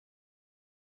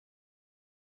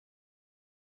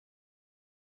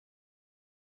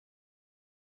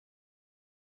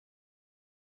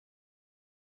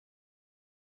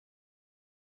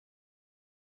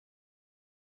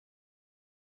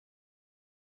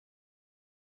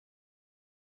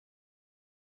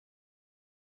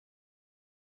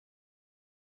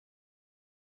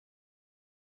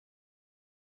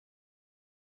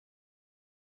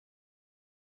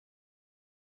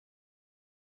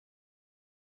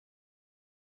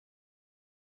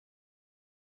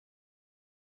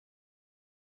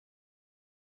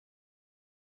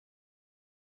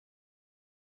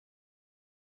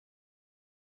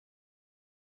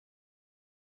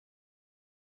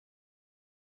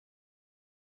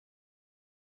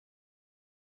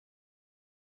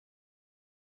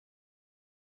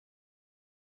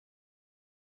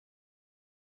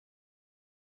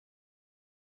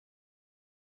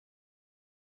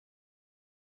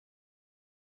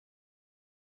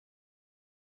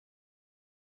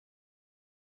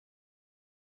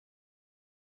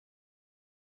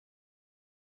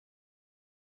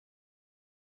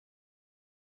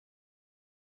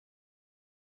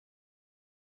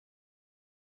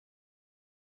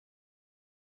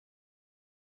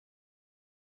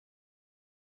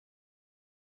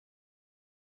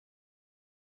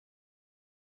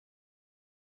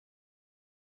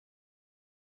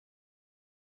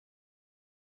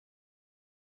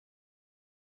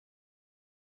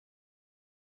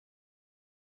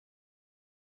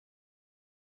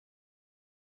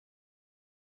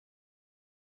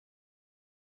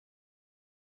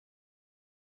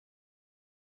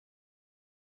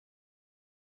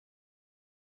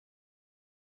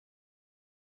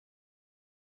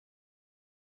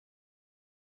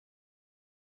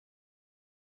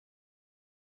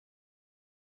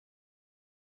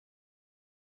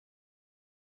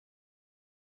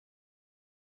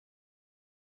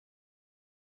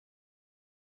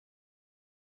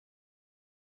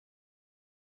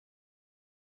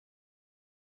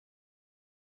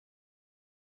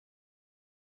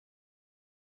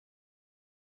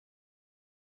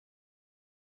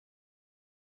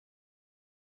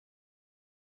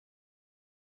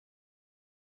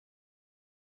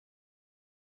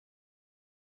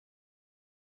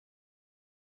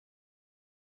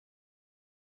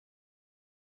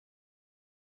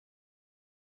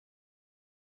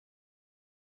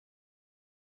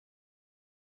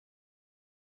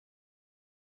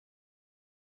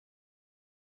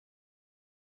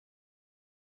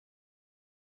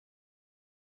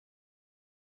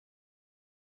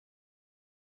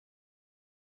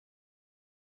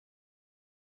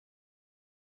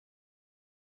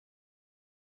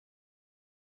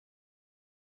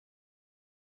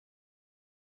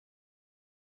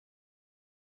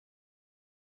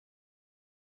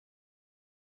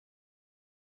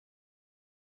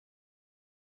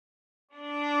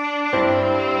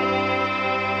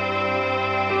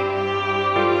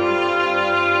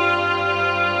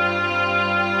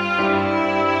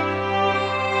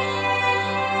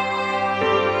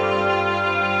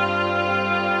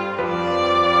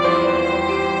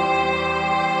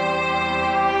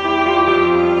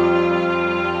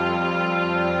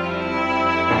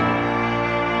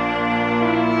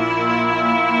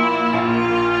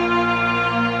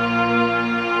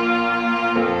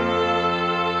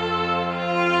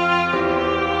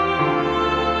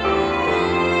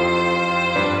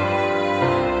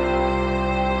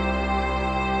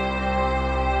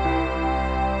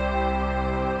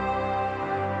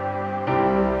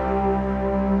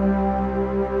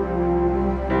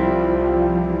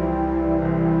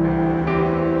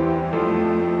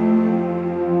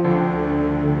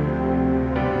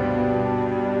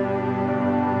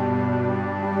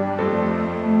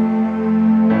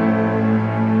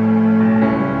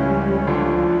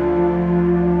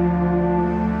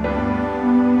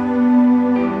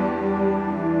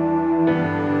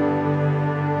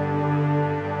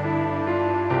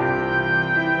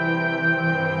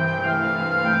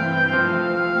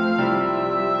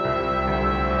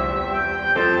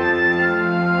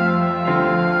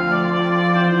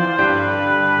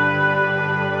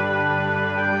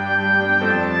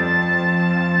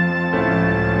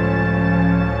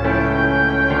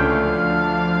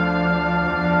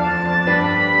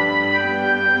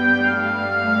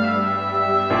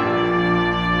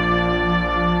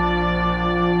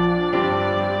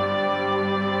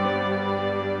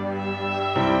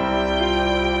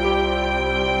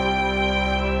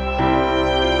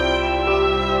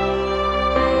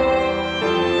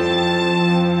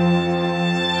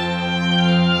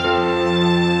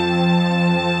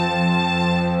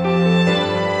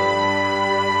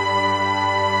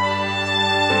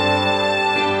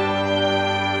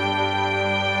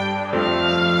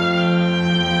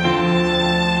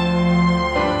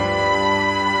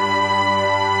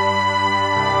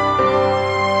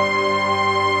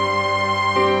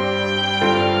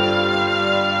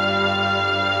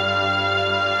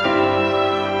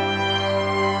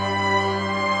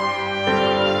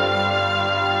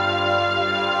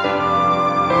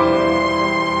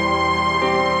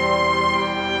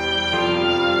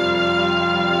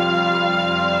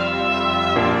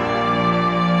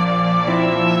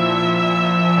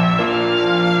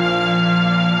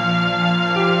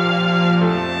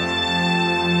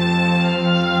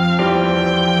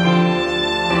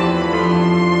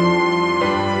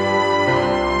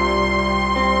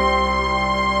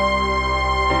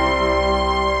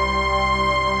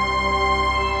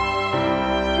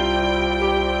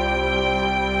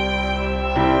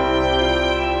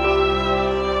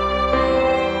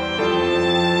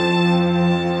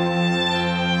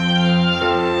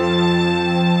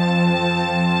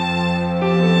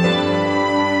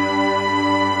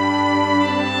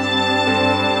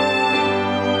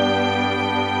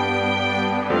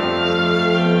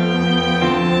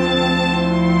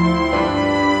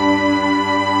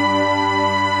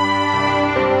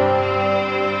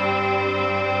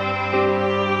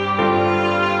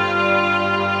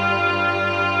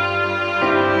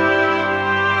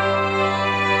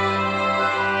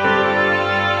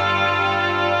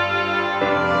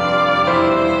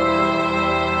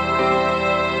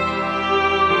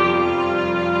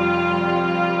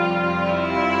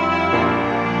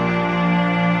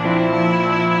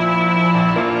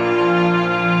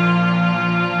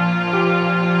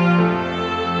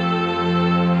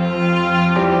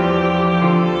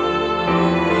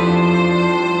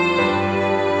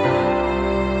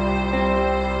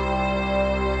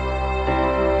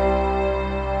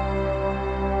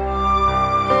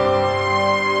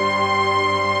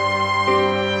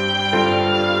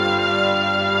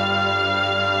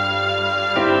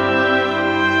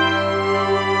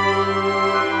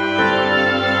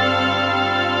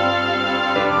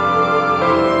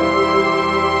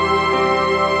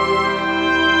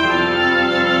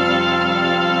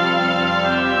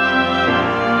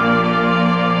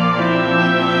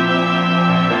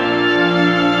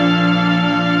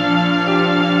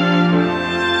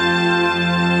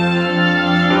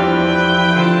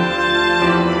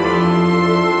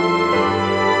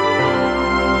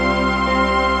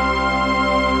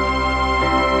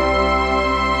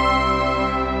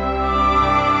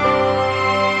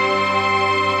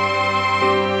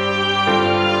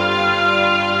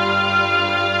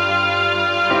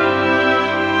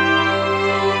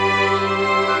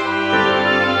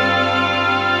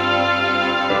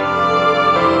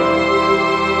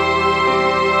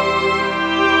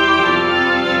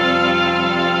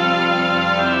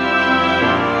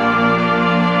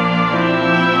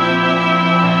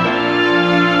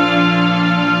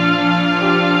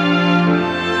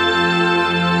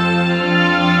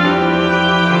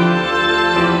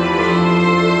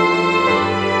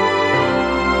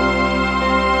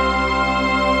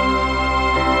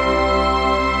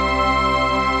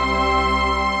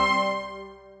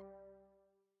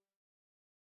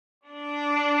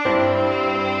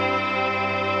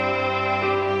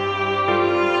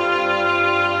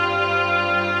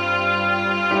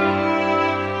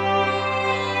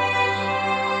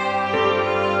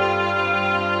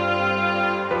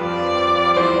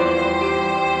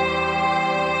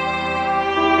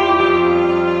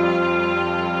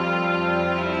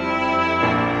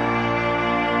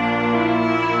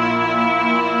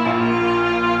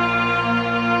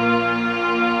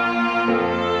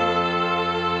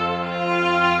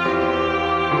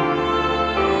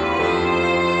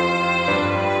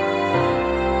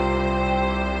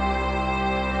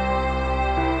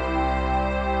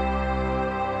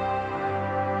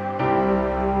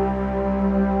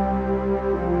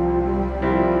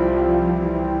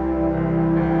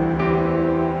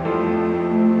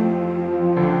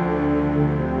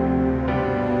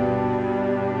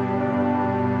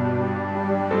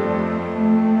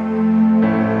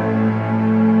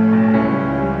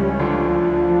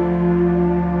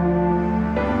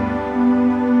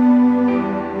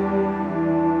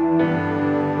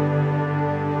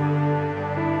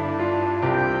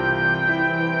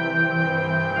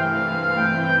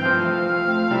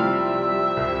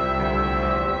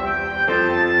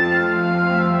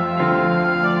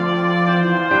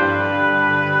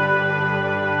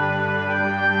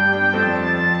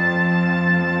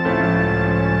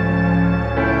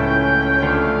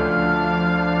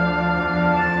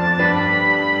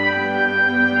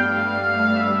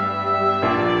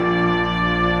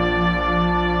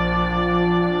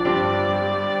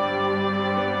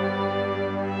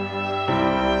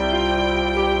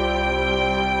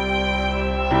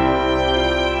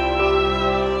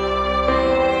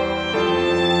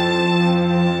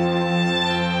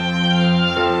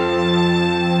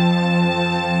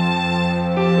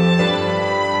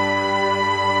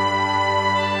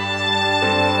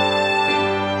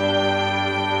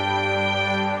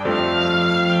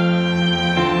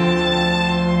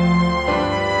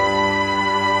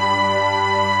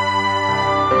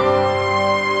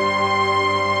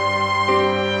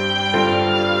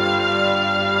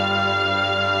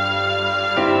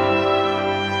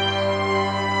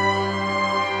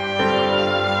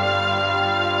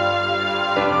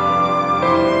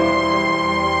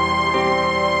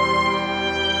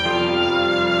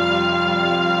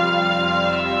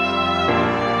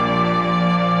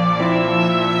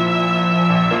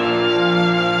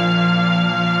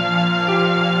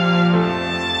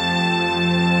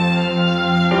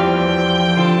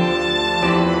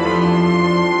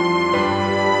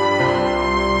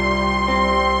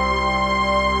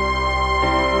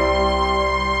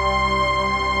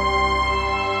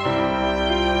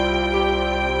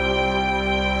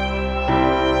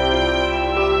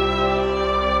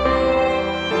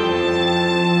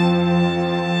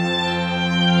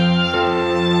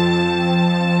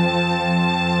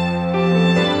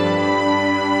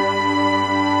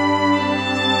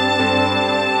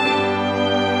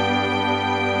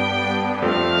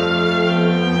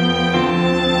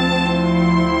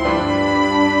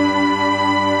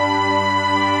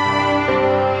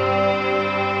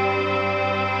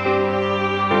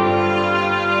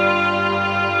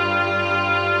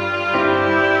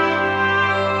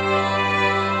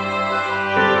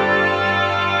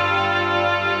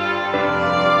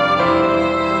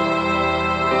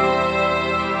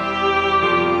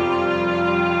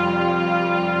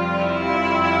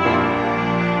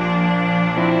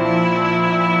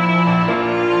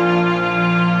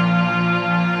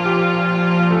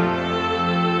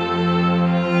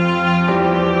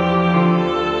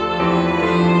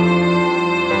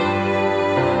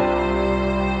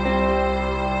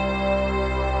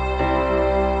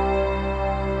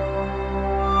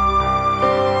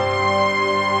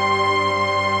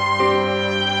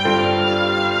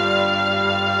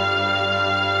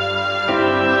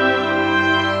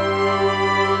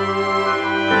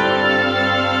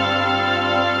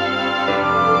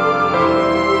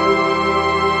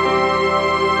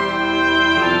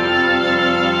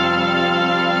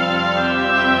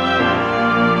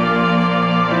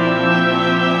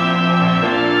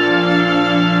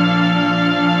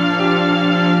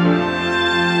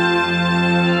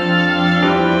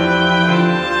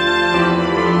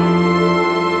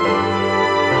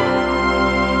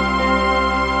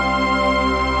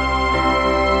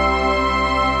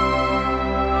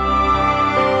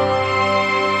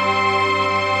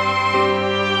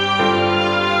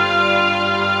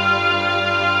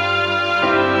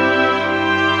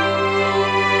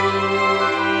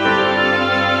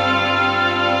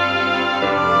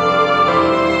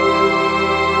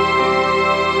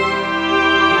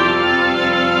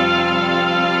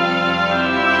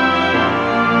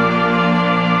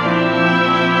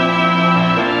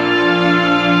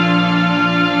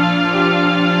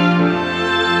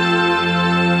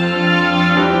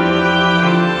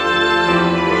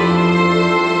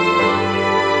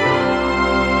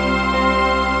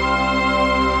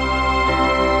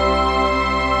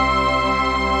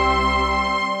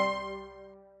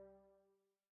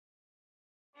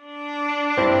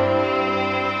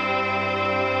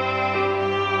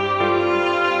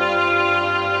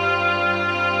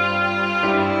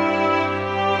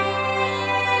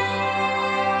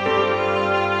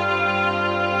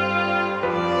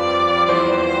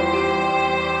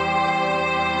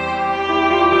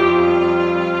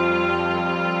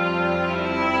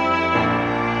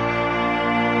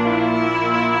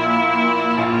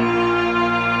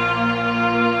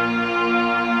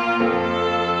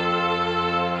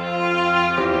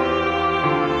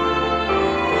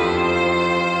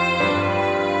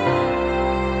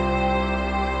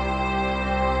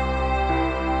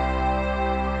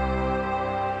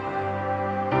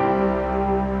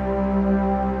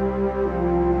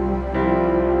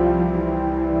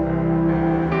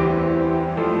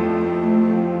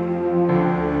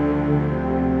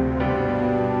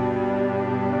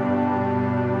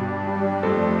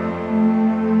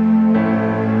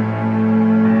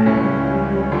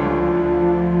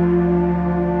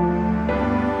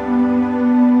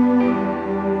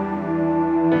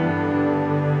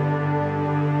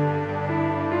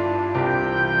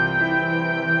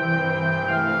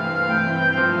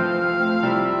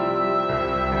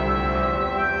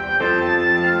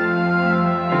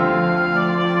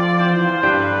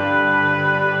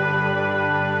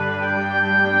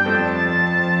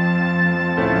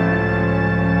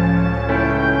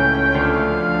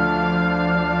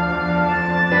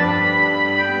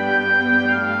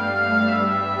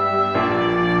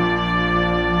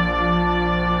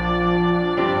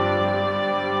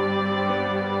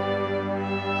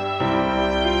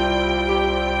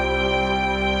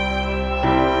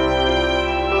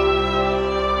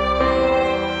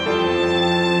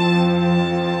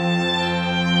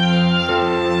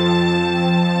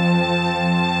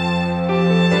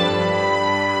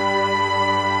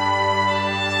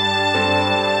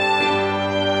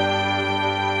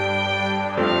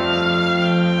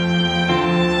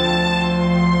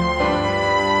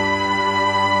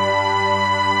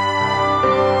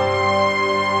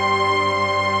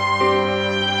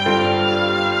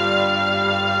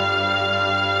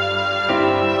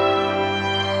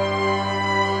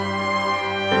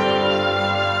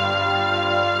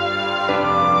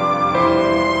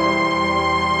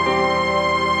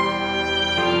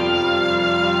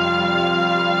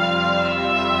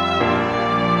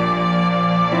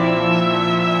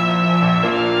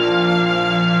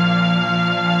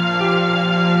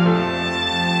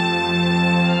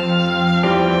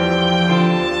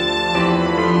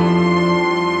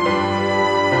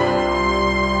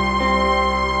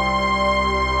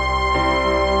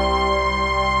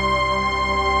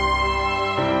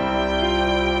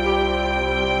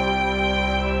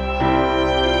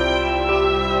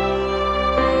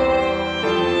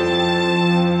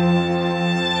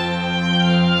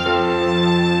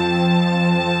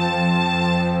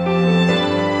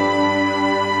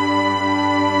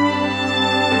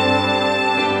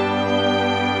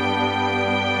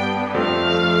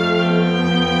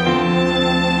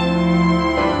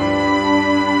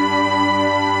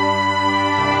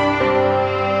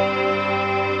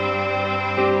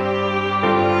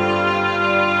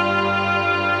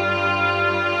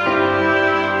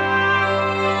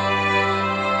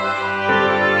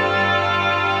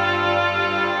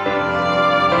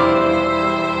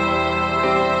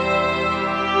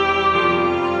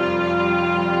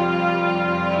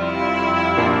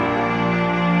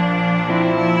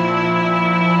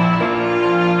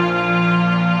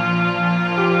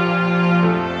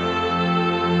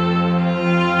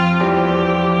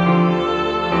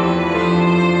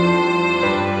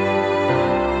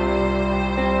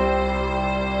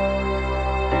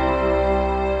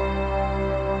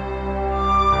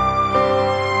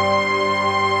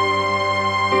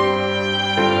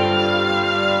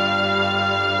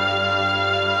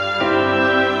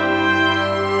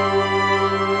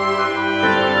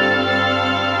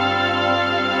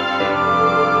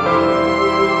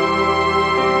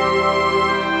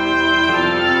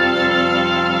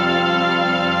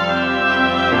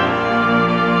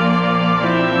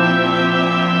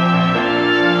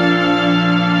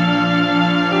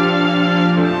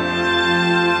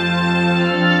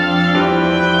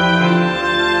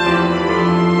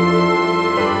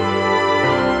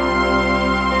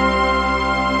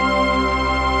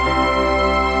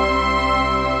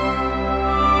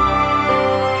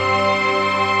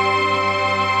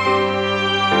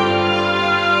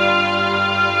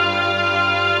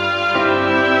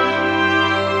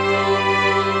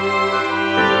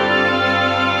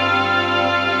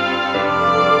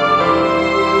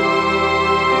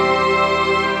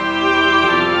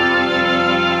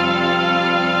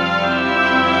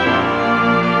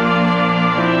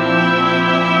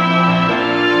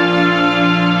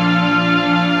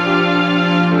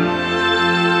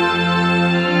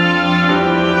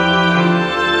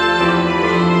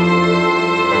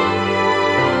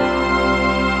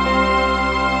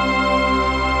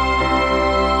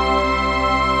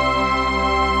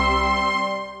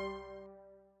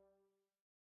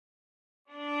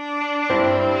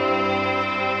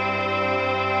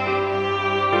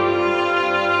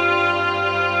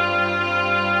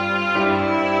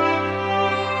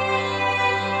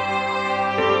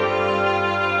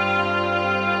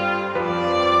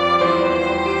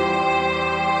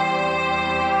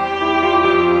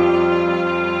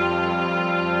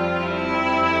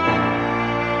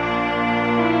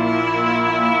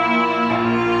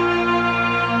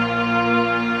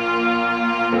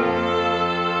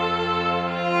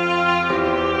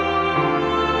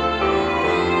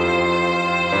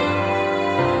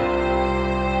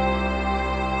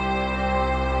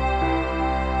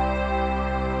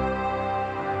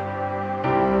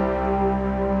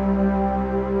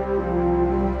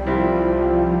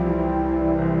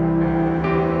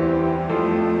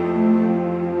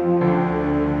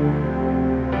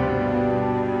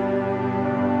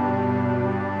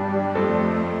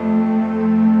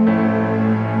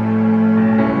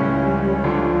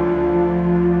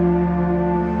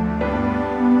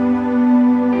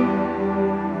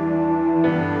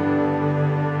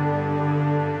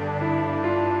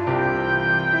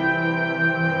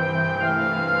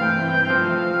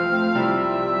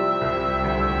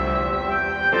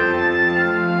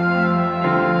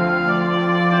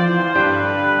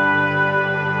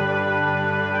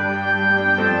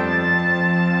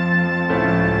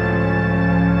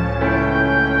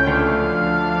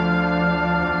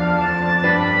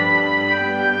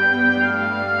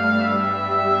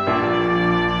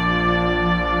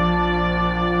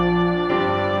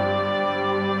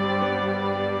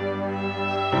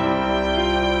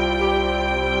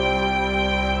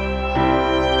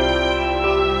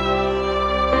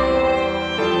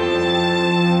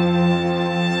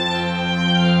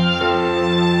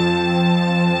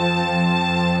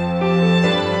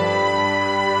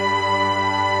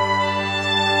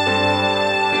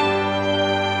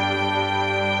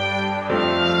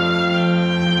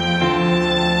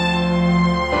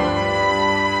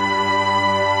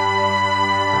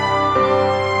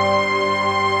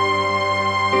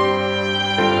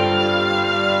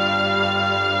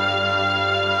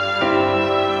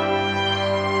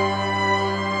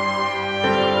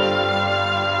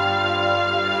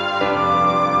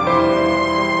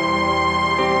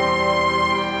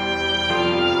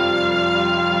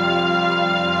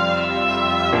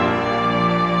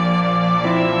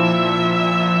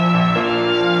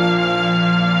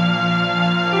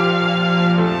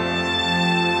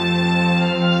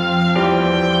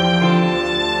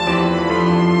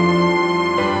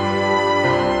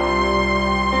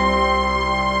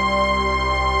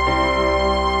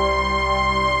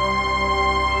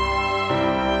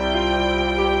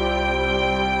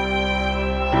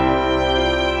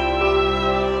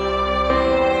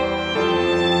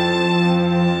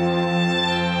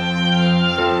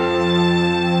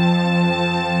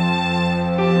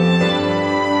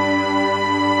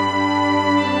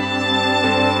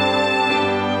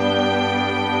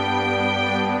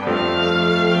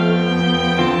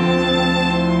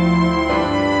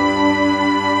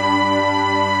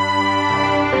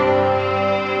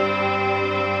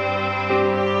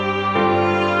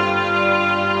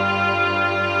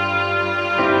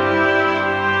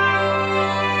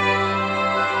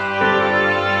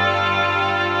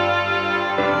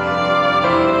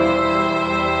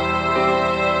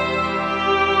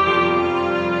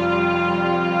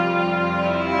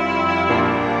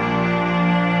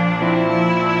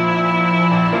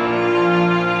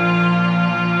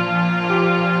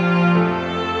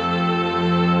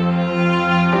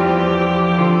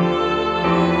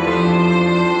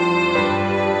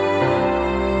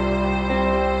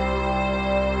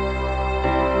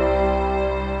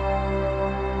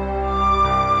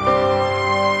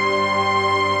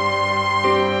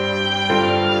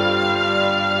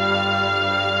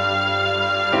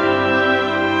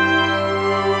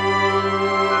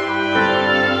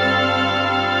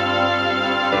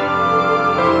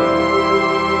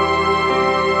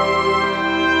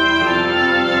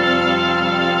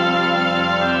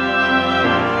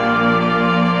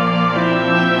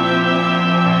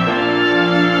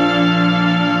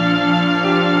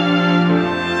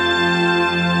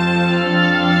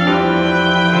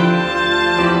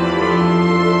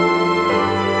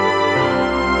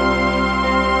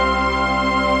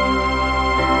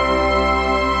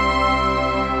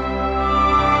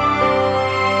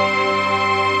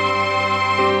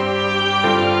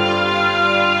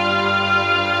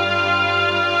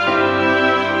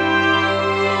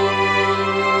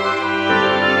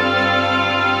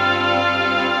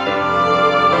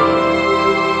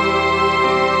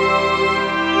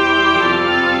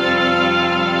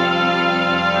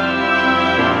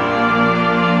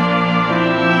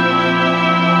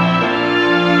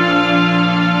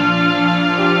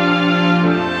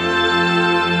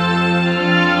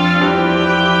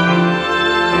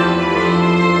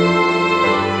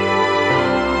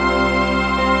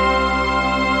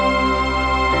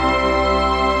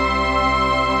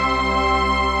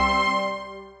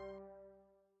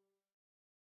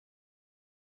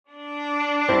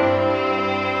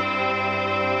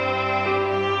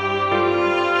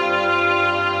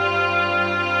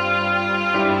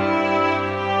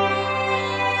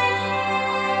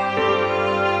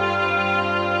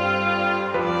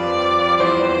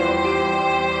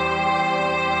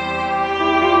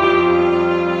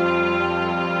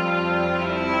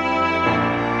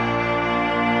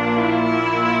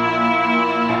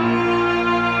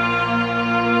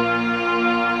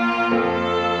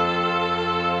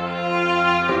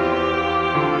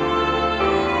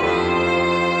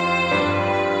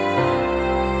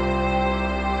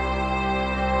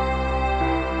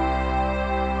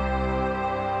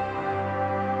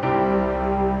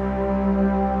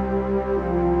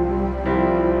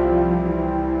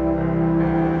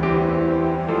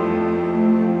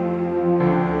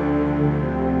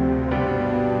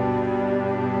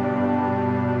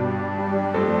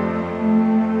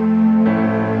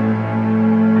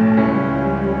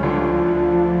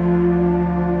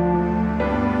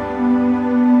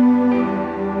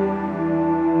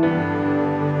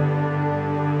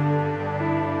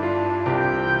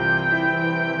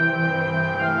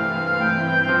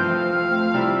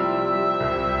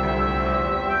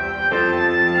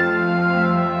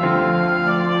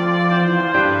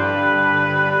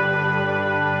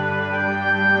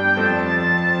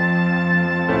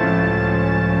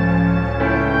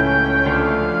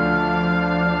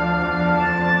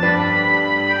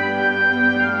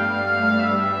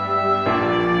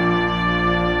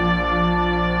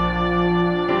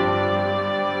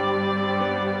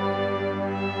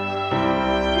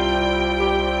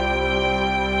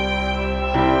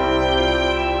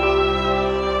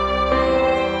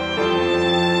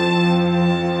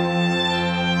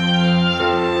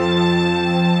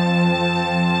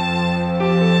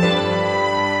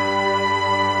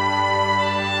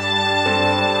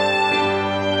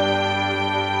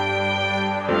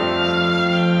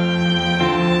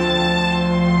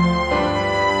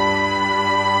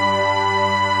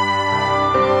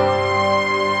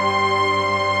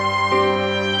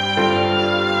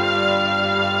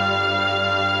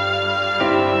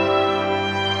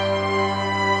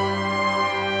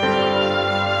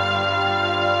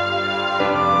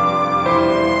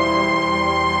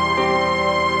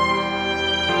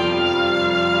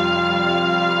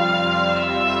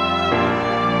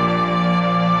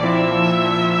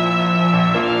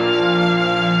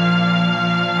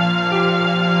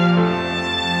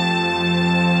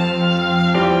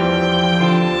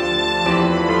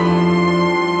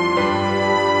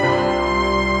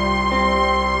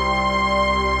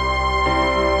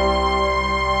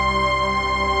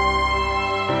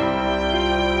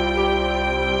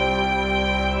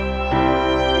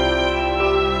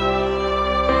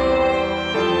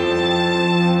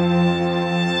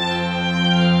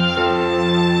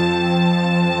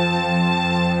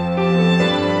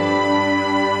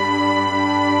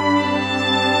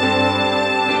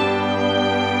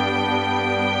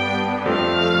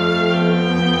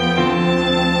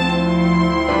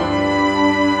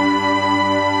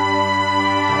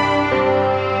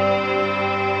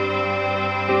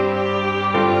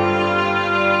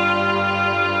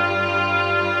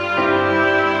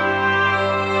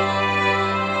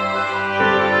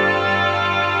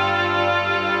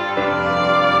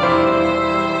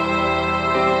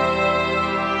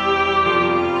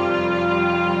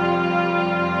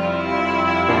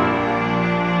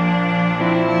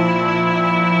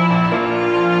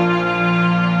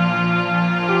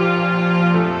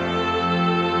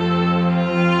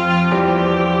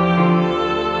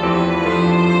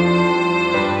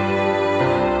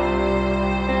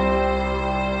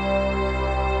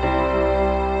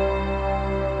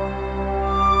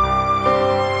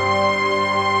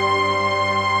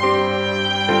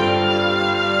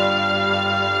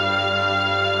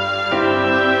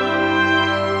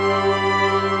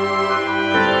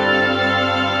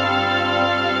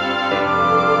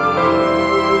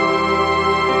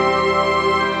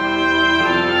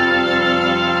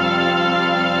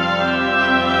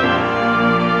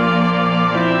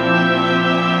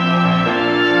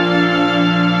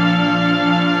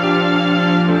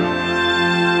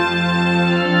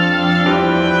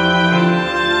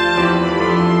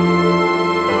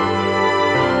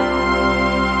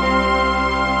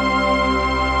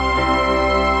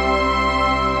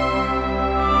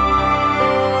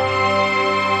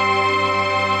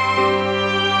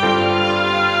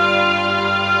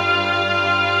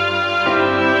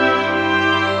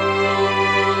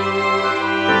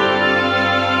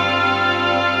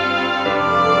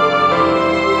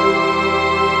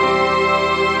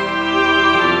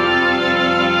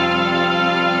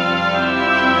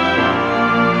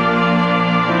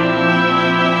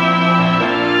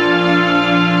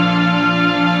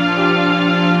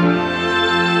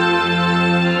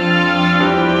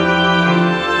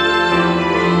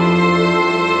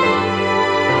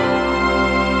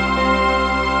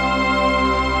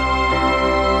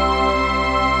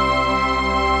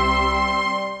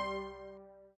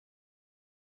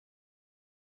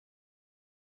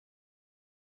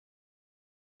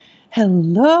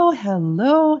Hello,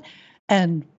 hello,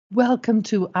 and welcome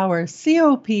to our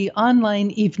COP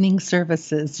online evening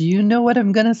services. You know what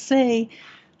I'm going to say.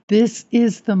 This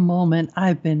is the moment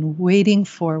I've been waiting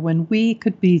for when we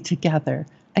could be together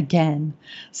again.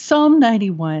 Psalm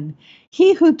 91.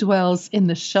 He who dwells in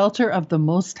the shelter of the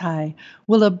Most High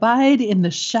will abide in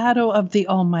the shadow of the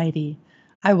Almighty.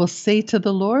 I will say to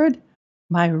the Lord,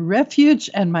 my refuge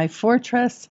and my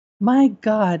fortress, my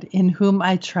God in whom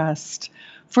I trust.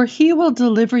 For he will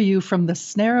deliver you from the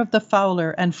snare of the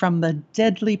fowler and from the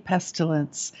deadly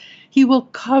pestilence. He will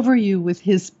cover you with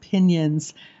his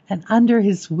pinions, and under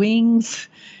his wings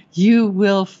you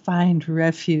will find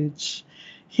refuge.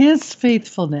 His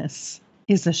faithfulness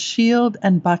is a shield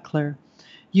and buckler.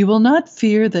 You will not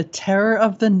fear the terror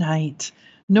of the night,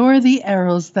 nor the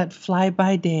arrows that fly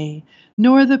by day,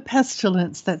 nor the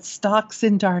pestilence that stalks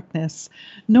in darkness,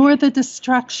 nor the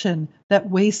destruction that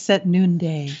wastes at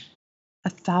noonday.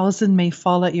 1,000 may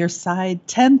fall at your side,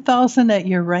 10,000 at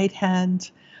your right hand,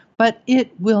 but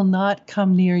it will not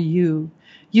come near you.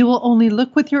 You will only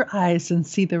look with your eyes and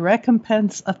see the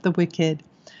recompense of the wicked.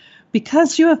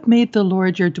 Because you have made the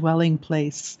Lord your dwelling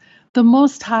place, the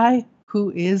Most High, who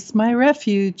is my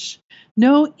refuge,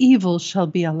 no evil shall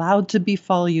be allowed to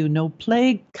befall you, no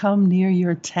plague come near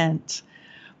your tent.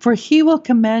 For he will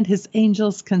command his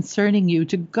angels concerning you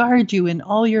to guard you in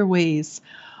all your ways.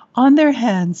 On their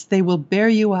hands they will bear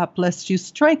you up, lest you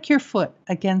strike your foot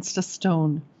against a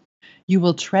stone. You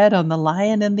will tread on the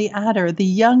lion and the adder, the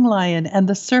young lion and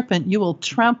the serpent you will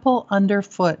trample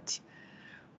underfoot.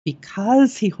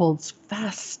 Because he holds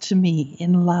fast to me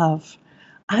in love,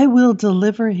 I will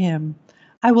deliver him.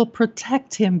 I will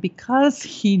protect him because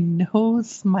he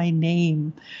knows my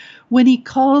name. When he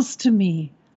calls to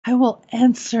me, I will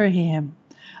answer him.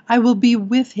 I will be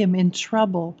with him in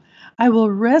trouble. I will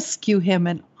rescue him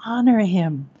and honor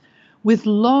him. With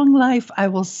long life, I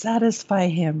will satisfy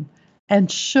him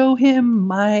and show him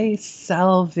my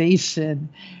salvation.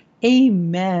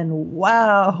 Amen.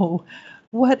 Wow.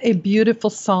 What a beautiful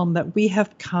psalm that we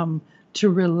have come to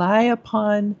rely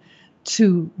upon,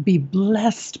 to be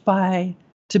blessed by,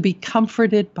 to be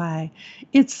comforted by.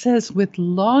 It says, with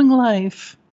long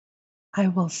life, I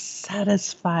will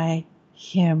satisfy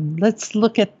him. Let's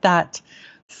look at that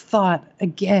thought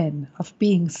again of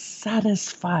being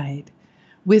satisfied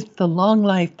with the long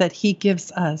life that he gives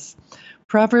us.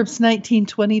 Proverbs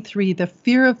 19:23, the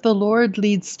fear of the Lord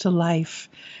leads to life,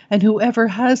 and whoever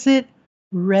has it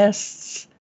rests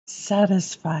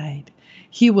satisfied.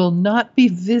 He will not be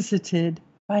visited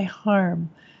by harm.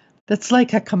 That's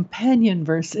like a companion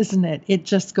verse, isn't it? It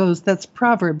just goes, that's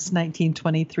Proverbs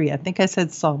 19:23. I think I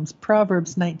said Psalms,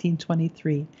 Proverbs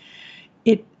 19:23.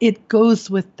 It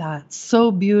goes with that so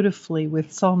beautifully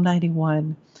with Psalm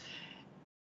 91.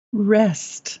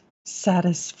 Rest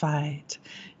satisfied.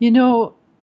 You know,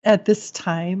 at this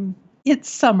time, it's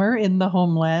summer in the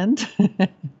homeland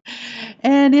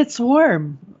and it's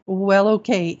warm. Well,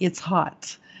 okay, it's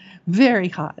hot, very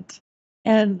hot.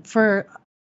 And for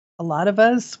a lot of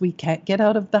us, we can't get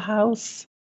out of the house.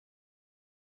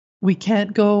 We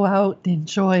can't go out and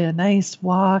enjoy a nice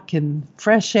walk and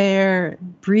fresh air,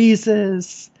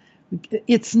 breezes.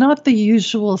 It's not the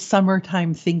usual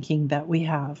summertime thinking that we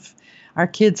have. Our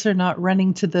kids are not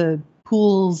running to the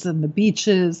pools and the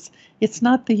beaches. It's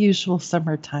not the usual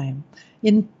summertime.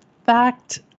 In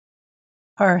fact,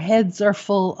 our heads are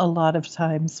full a lot of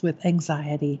times with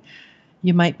anxiety.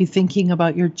 You might be thinking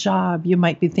about your job. You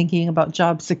might be thinking about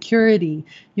job security.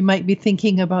 You might be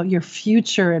thinking about your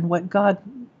future and what God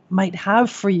might have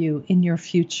for you in your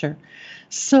future.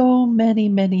 So many,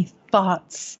 many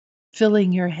thoughts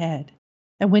filling your head.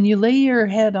 And when you lay your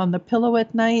head on the pillow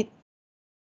at night,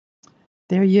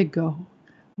 there you go,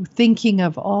 thinking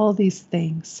of all these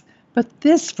things. But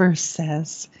this verse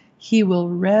says, he will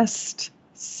rest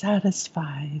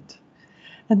satisfied.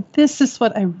 And this is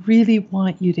what I really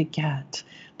want you to get,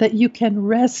 that you can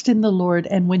rest in the Lord.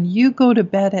 And when you go to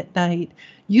bed at night,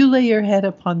 you lay your head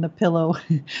upon the pillow,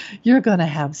 you're going to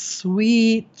have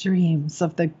sweet dreams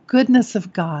of the goodness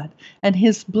of God and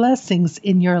his blessings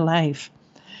in your life.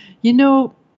 You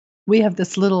know, we have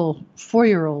this little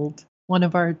 4-year-old. One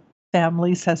of our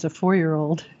families has a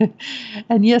 4-year-old.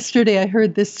 And yesterday I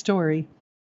heard this story,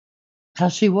 how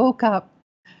she woke up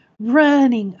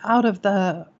running out of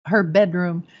her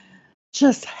bedroom,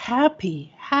 just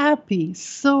happy,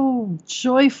 so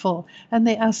joyful. And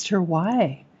they asked her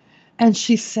why. And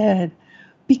she said,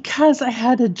 because I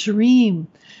had a dream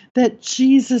that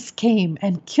Jesus came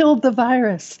and killed the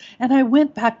virus, and I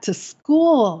went back to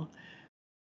school.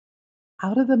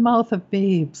 Out of the mouth of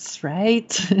babes,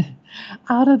 right?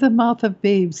 Out of the mouth of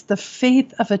babes, the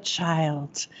faith of a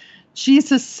child.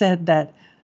 Jesus said that,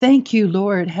 "Thank you,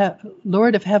 Lord,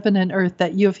 Lord of heaven and earth,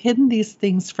 that you have hidden these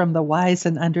things from the wise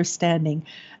and understanding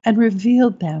and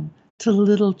revealed them to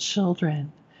little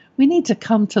children." We need to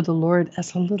come to the Lord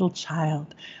as a little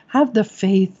child, have the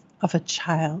faith of a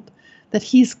child, that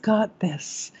He's got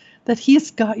this, that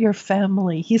He's got your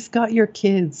family, He's got your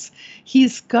kids,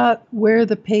 He's got where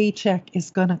the paycheck is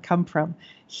going to come from.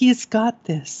 He's got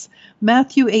this.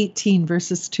 Matthew 18,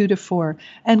 verses 2-4,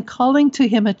 "And calling to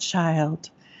him a child,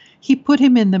 He put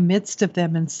him in the midst of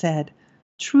them and said,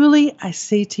 'Truly I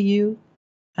say to you,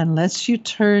 unless you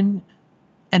turn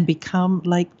and become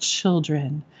like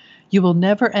children, you will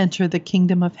never enter the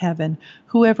kingdom of heaven.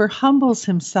 Whoever humbles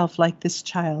himself like this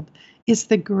child is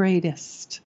the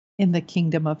greatest in the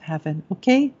kingdom of heaven.'"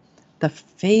 Okay? The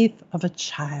faith of a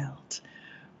child.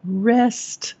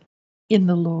 Rest in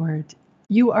the Lord.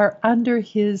 You are under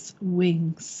His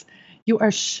wings. You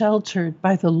are sheltered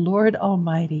by the Lord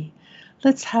Almighty.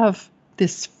 Let's have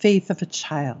this faith of a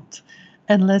child,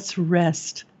 and let's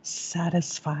rest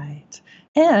satisfied.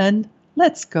 And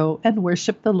let's go and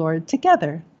worship the Lord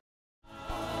together.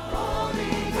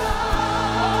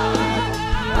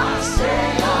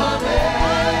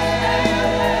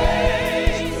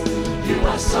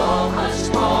 So much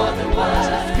more than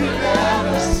words could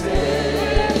ever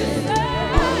say.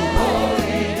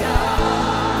 Holy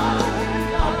God,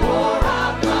 I pour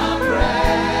out my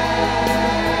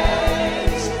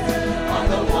praise on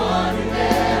the one who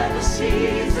never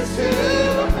ceases to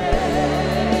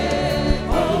amaze.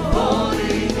 Oh,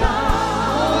 holy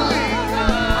God,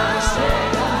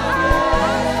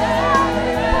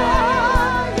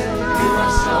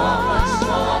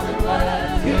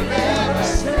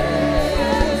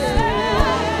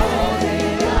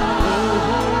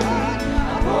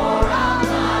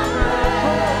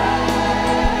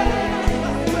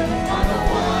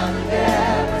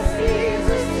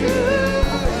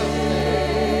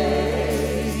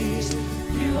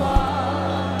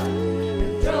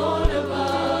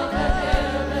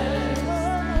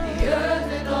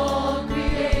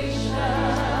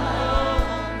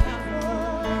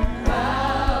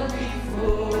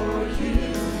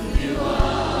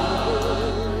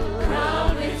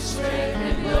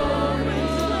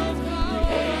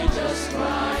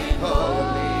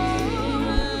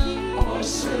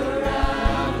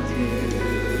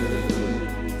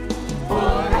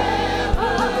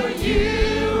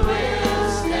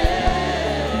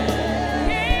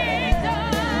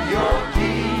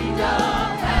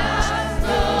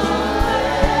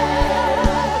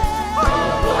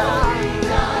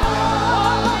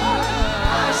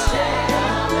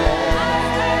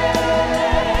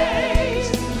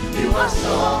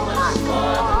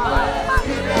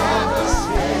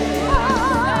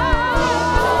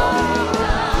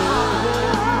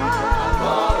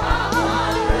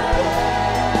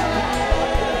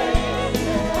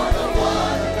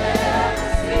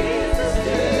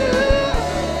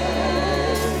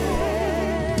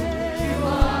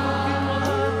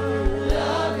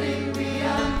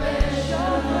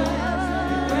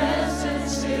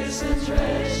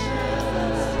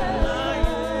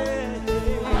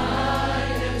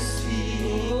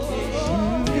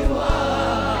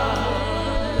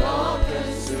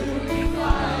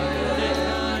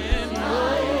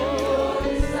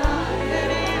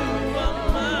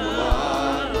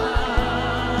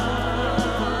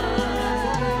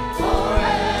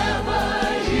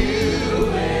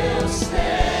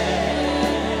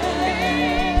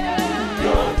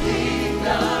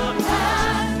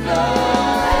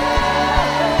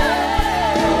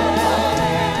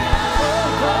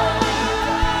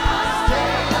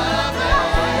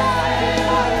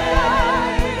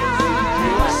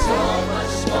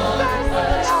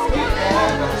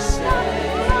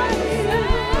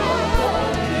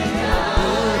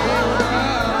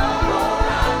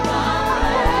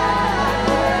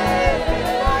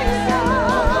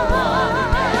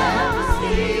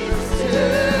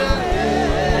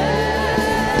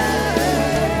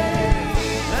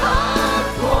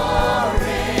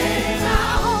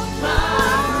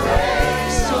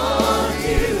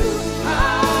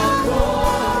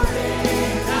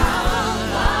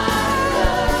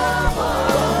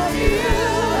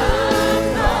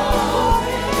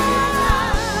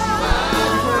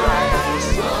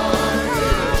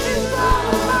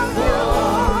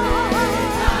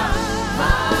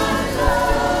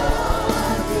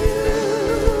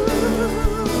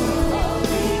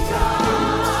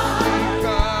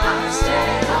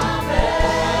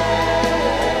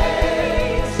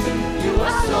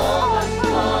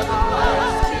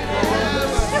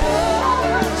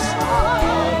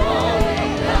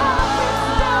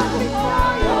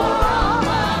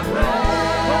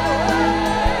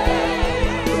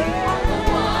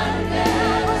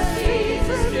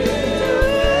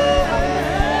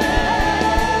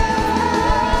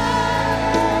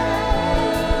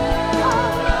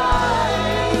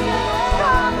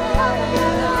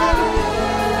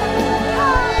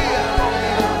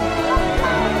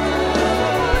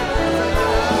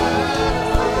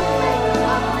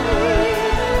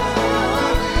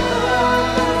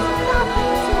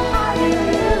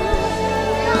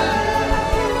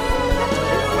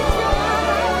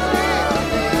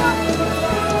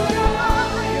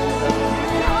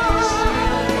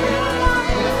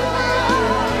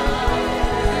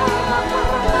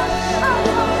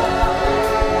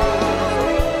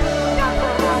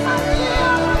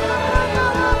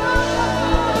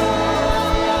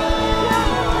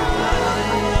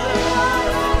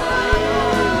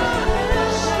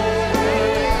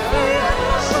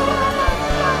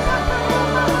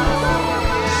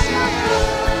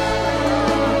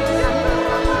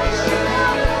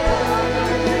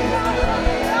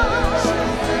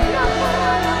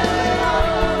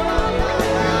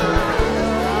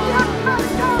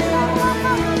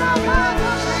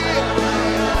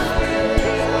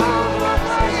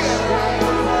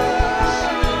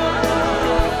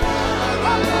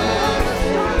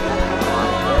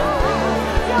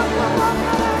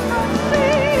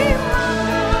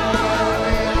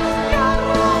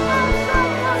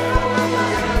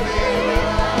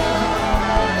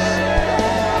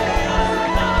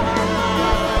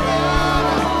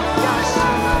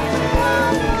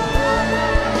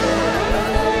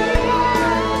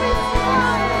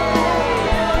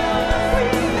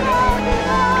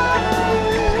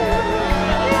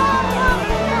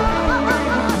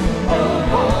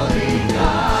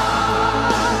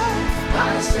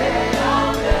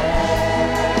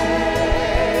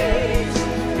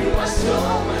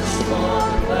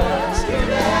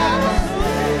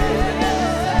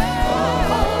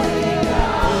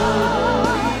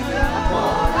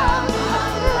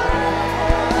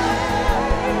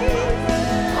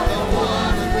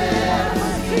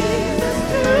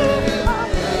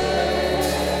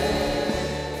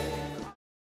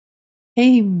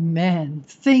 Amen.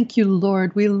 Thank you,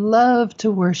 Lord. We love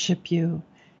to worship you.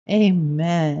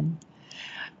 Amen.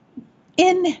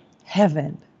 In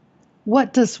heaven,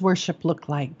 what does worship look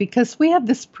like? Because we have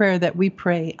this prayer that we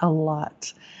pray a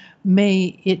lot.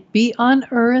 May it be on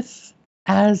earth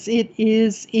as it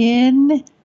is in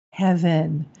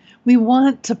heaven. We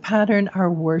want to pattern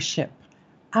our worship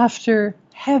after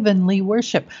heavenly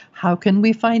worship. How can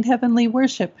we find heavenly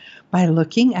worship? By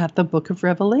looking at the book of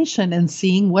Revelation and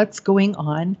seeing what's going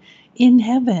on in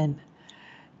heaven.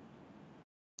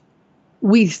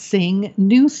 We sing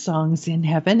new songs in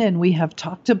heaven, and we have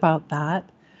talked about that.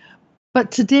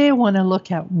 But today I want to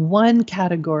look at one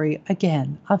category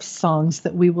again of songs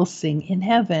that we will sing in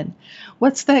heaven.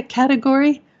 What's that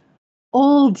category?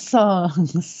 Old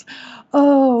songs.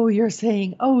 Oh, you're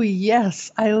saying, oh, yes,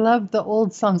 I love the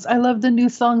old songs. I love the new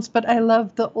songs, but I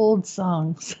love the old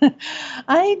songs.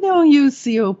 I know you,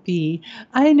 COP.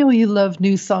 I know you love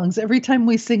new songs. Every time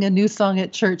we sing a new song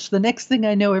at church, the next thing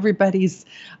I know, everybody's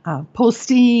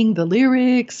posting the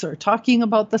lyrics or talking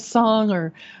about the song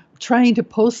or trying to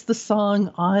post the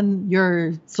song on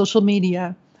your social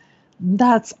media.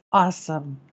 That's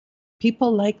awesome.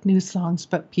 People like new songs,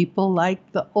 but people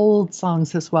like the old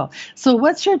songs as well. So,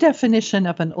 what's your definition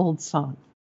of an old song?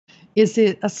 Is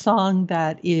it a song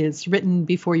that is written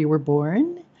before you were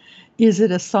born? Is it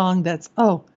a song that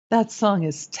song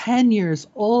is 10 years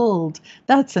old?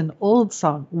 That's an old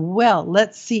song. Well,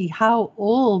 let's see how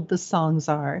old the songs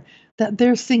are that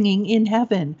they're singing in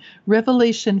heaven.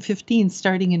 Revelation 15,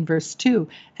 starting in verse 2.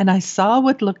 And I saw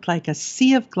what looked like a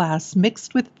sea of glass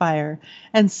mixed with fire,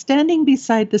 and standing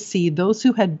beside the sea, those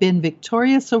who had been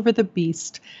victorious over the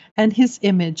beast and his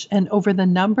image and over the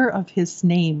number of his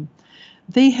name.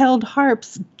 They held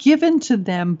harps given to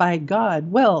them by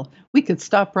God. Well, we could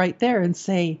stop right there and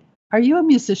say, are you a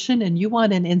musician and you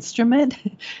want an instrument?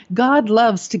 God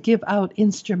loves to give out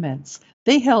instruments.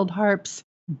 They held harps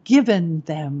given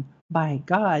them by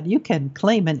God. You can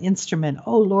claim an instrument.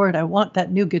 Oh, Lord, I want that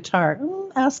new guitar.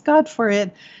 Ask God for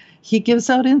it. He gives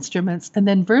out instruments. And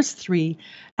then verse 3,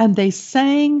 and they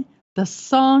sang the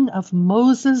song of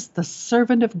Moses, the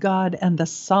servant of God, and the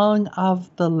song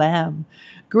of the Lamb.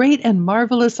 Great and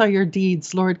marvelous are your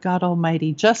deeds, Lord God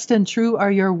Almighty. Just and true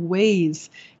are your ways,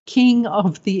 King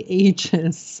of the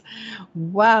ages.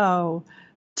 Wow.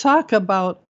 Talk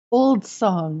about old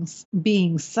songs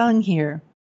being sung here.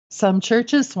 Some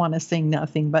churches want to sing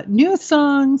nothing but new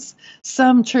songs.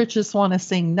 Some churches want to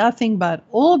sing nothing but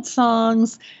old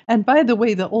songs. And by the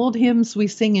way, the old hymns we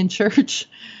sing in church,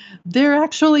 they're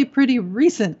actually pretty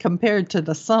recent compared to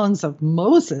the songs of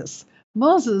Moses.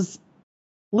 Moses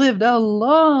lived a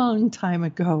long time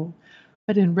ago.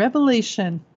 But in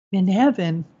Revelation, in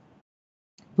heaven,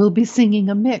 we'll be singing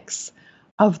a mix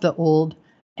of the old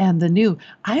and the new.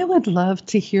 I would love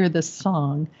to hear the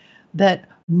song that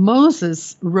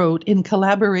Moses wrote in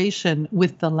collaboration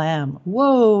with the Lamb.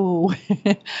 Whoa!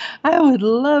 I would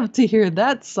love to hear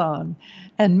that song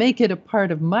and make it a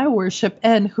part of my worship.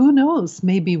 And who knows,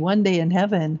 maybe one day in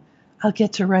heaven, I'll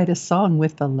get to write a song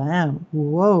with the Lamb.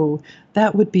 Whoa,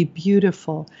 that would be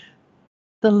beautiful.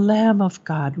 The Lamb of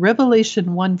God.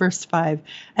 Revelation 1, verse 5.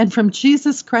 And from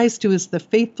Jesus Christ, who is the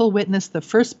faithful witness, the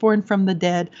firstborn from the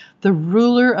dead, the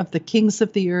ruler of the kings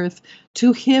of the earth,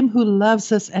 to him who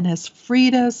loves us and has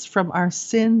freed us from our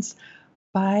sins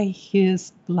by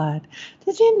his blood.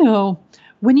 Did you know,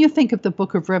 when you think of the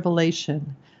book of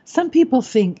Revelation, some people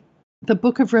think the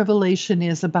book of Revelation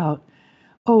is about,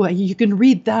 oh, you can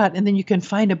read that and then you can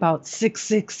find about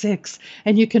 666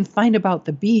 and you can find about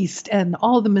the beast and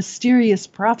all the mysterious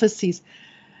prophecies.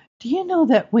 Do you know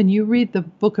that when you read the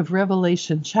book of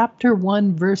Revelation, chapter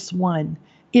 1, verse 1,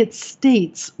 it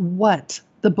states what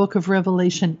the book of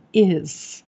Revelation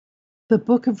is? The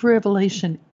book of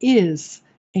Revelation is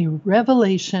a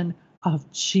revelation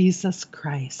of Jesus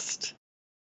Christ.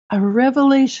 A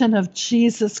revelation of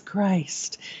Jesus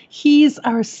Christ. He's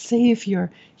our Savior.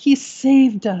 He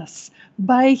saved us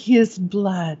by his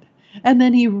blood. And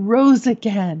then he rose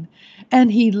again. And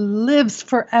he lives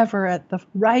forever at the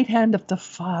right hand of the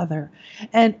Father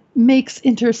and makes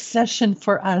intercession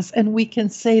for us. And we can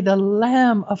say, the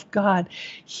Lamb of God,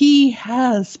 he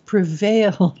has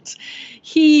prevailed.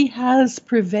 He has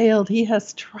prevailed. He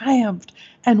has triumphed.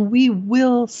 And we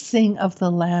will sing of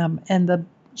the Lamb and the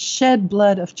shed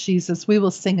blood of Jesus. We will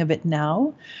sing of it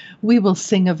now. We will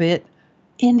sing of it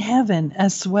in heaven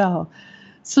as well.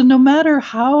 So no matter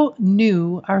how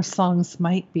new our songs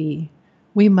might be,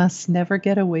 we must never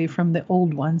get away from the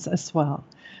old ones as well.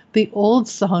 The old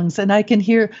songs, and I can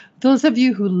hear those of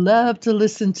you who love to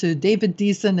listen to David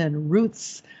Deason and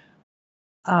Roots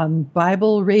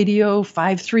Bible Radio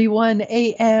 531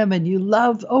 AM and you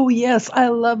love, oh, yes, I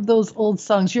love those old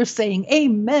songs. You're saying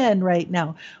amen right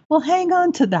now. Well, hang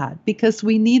on to that because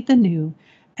we need the new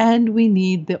and we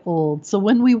need the old. So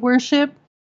when we worship,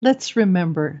 let's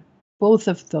remember both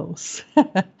of those.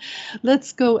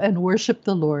 Let's go and worship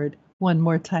the Lord one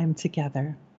more time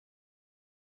together.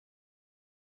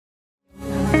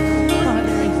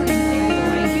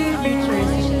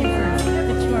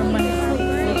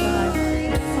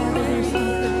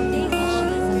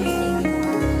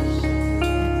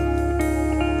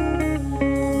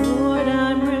 Lord,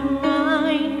 I'm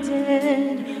reminded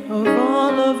of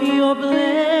all of your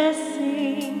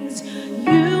blessings.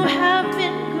 You have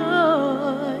been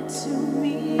good to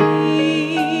me.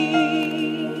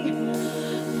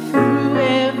 Through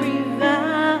every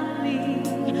valley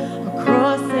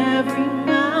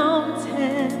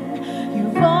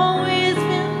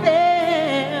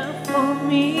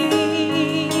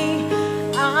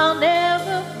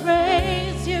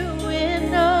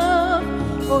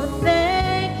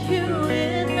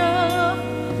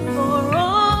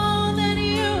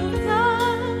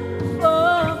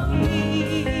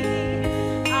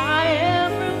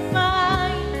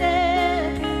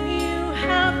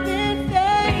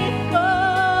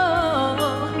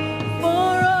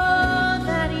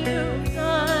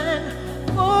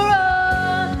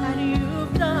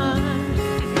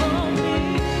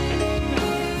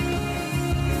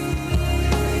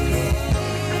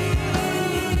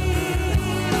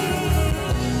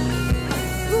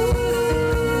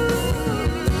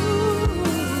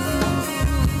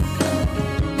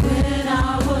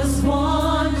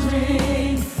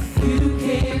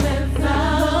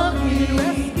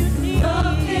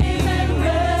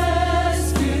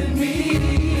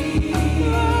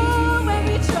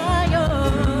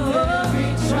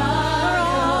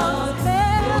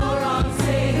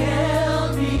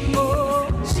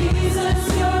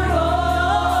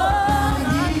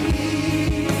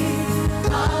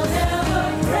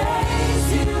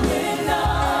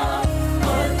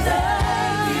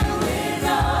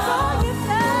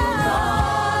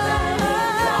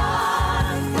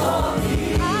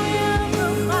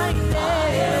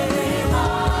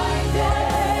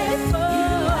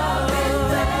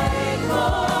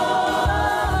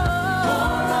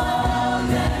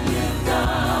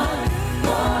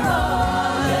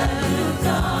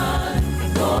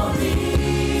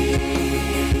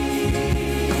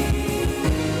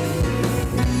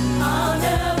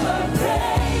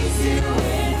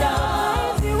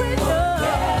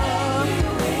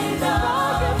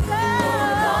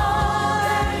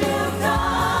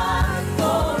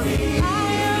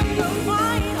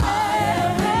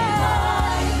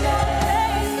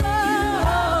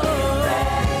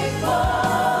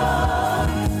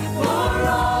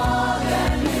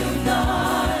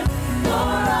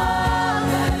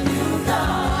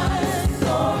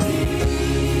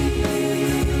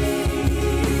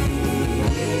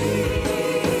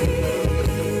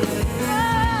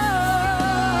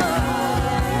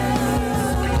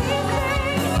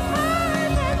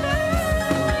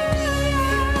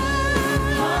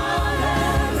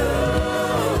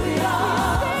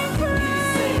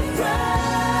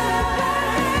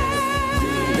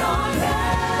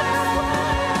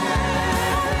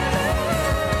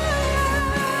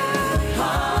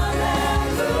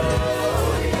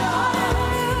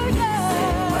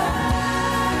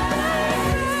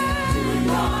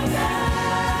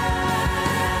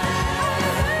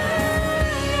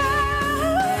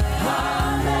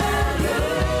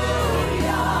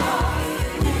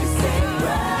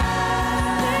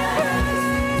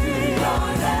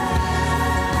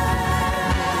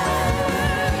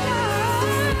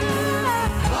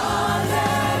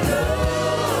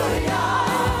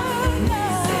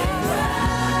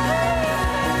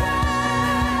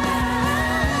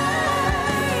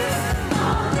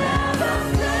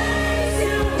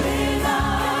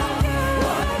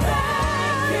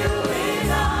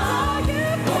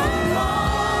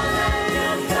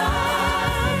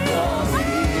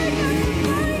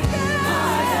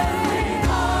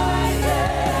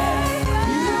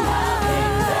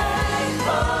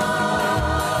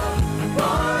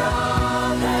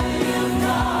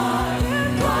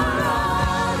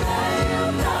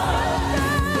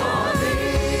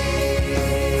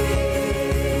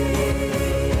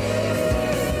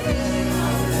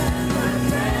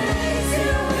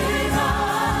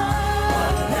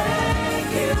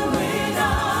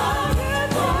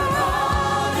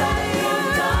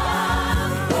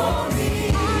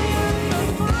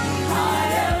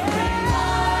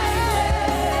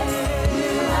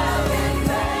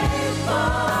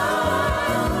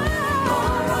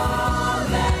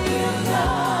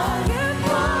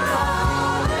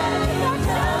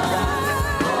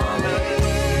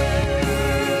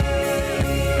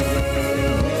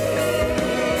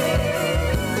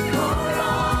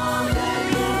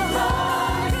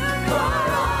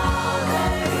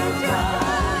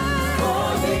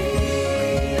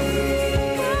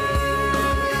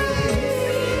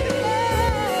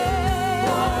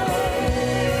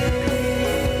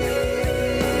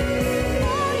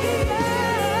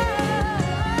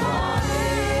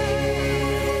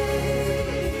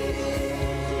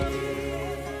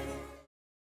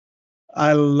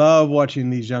I love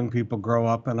watching these young people grow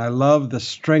up, and I love the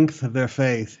strength of their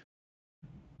faith.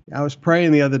 I was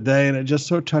praying the other day, and it just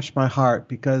so touched my heart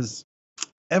because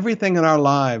everything in our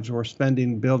lives we're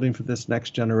spending building for this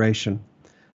next generation.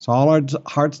 So all our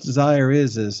heart's desire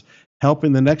is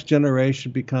helping the next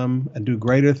generation become and do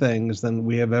greater things than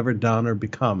we have ever done or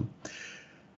become.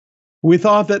 We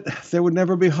thought that there would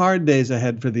never be hard days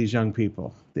ahead for these young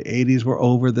people. The 80s were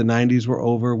over, the 90s were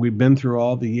over. We've been through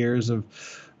all the years of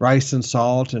rice and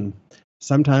salt, and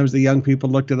sometimes the young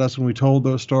people looked at us when we told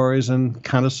those stories and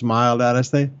kind of smiled at us.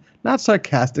 They, not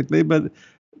sarcastically, but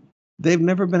they've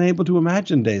never been able to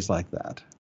imagine days like that.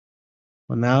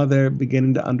 Well, now they're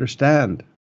beginning to understand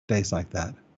days like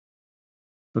that.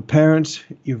 But parents,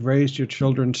 you've raised your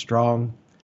children strong,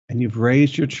 and you've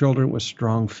raised your children with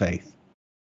strong faith.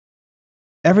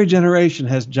 Every generation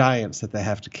has giants that they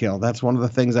have to kill. That's one of the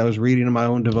things I was reading in my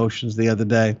own devotions the other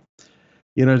day.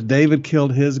 You know, David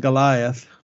killed his Goliath,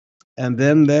 and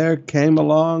then there came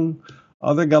along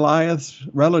other Goliath's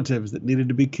relatives that needed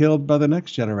to be killed by the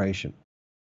next generation.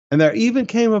 And there even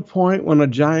came a point when a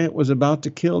giant was about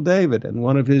to kill David, and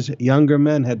one of his younger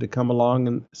men had to come along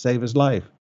and save his life.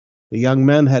 The young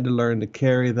men had to learn to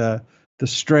carry the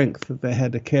strength that they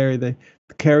had to carry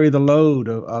the load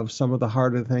of some of the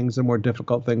harder things and more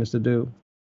difficult things to do.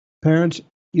 Parents,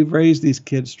 you've raised these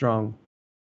kids strong.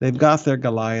 They've got their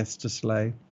Goliaths to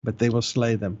slay, but they will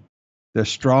slay them. They're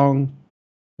strong,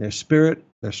 their spirit,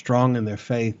 they're strong in their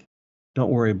faith. Don't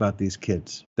worry about these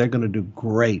kids. They're going to do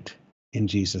great in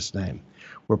Jesus' name.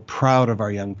 We're proud of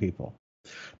our young people.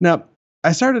 Now,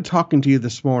 I started talking to you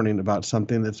this morning about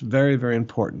something that's very, very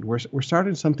important. We're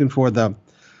starting something for the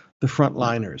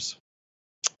frontliners.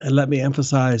 And let me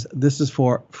emphasize, this is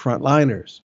for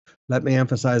frontliners. Let me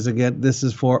emphasize again, this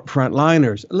is for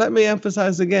frontliners. Let me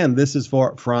emphasize again, this is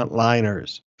for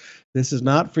frontliners. This is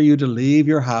not for you to leave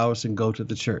your house and go to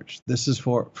the church. This is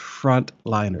for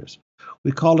frontliners.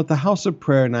 We call it the House of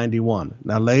Prayer 91.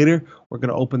 Now later, we're going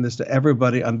to open this to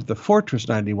everybody under the Fortress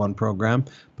 91 program,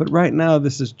 but right now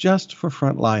this is just for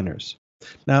frontliners.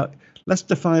 Now, let's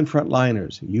define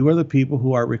frontliners. You are the people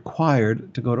who are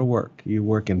required to go to work. You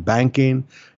work in banking,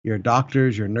 you're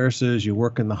doctors, you're nurses, you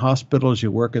work in the hospitals,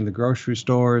 you work in the grocery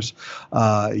stores,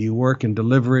 you work in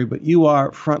delivery, but you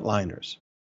are frontliners.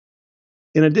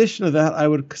 In addition to that, I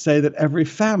would say that every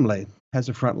family has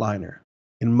a frontliner.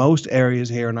 In most areas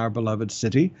here in our beloved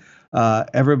city,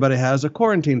 everybody has a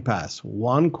quarantine pass,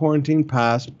 one quarantine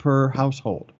pass per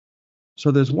household.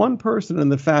 So there's one person in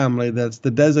the family that's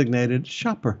the designated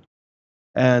shopper.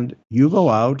 And you go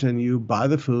out and you buy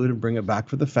the food and bring it back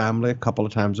for the family a couple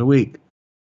of times a week.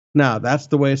 Now, that's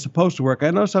the way it's supposed to work.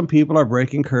 I know some people are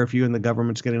breaking curfew and the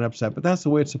government's getting upset, but that's the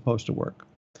way it's supposed to work.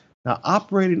 Now,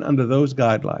 operating under those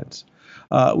guidelines,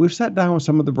 we've sat down with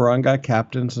some of the barangay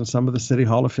captains and some of the city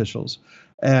hall officials,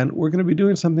 and we're going to be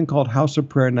doing something called House of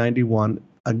Prayer 91.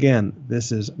 Again,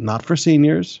 this is not for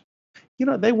seniors. You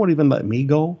know, they won't even let me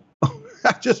go.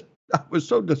 I was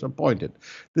so disappointed.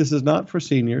 This is not for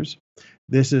seniors.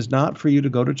 This is not for you to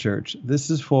go to church. This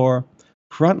is for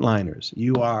frontliners.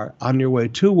 You are on your way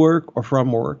to work or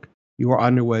from work. You are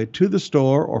on your way to the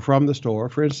store or from the store.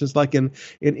 For instance, like in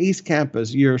East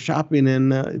Campus, you're shopping in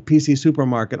PC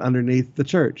Supermarket underneath the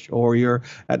church, or you're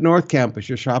at North Campus,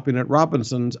 you're shopping at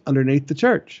Robinson's underneath the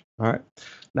church. All right.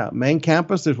 Now, main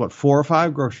campus, there's 4 or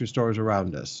 5 grocery stores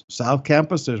around us. South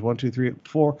Campus, there's 1, 2, 3,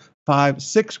 4, 5,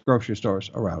 6 grocery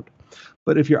stores around.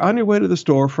 But if you're on your way to the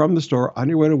store, from the store, on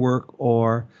your way to work,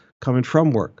 or coming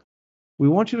from work, we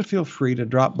want you to feel free to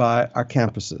drop by our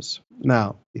campuses.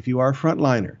 Now, if you are a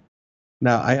frontliner,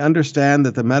 now I understand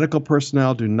that the medical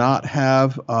personnel do not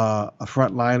have a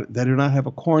frontline, they do not have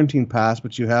a quarantine pass,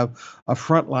 but you have a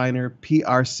frontliner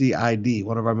PRC ID.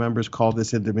 One of our members called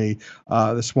this into me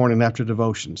this morning after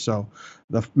devotion. So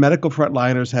the medical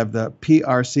frontliners have the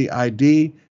PRC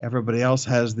ID. Everybody else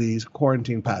has these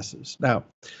quarantine passes. Now,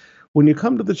 when you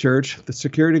come to the church, the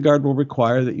security guard will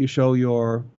require that you show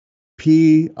your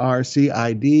PRC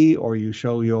ID or you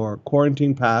show your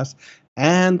quarantine pass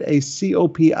and a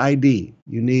COP ID.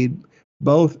 You need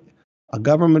both a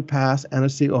government pass and a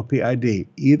COP ID.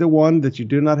 Either one that you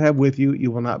do not have with you,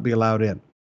 you will not be allowed in.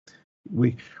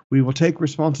 We will take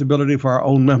responsibility for our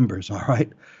own members, all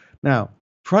right? Now,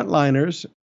 frontliners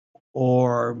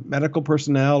or medical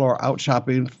personnel or out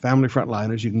shopping family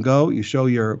frontliners, you can go, you show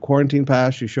your quarantine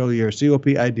pass, you show your COP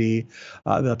ID,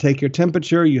 they'll take your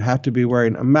temperature, you have to be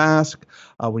wearing a mask.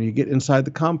 When you get inside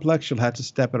the complex, you'll have to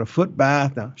step in a foot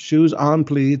bath. Now, shoes on,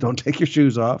 please, don't take your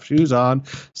shoes off, shoes on,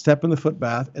 step in the foot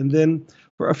bath, and then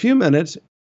for a few minutes,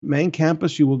 main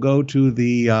campus, you will go to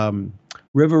the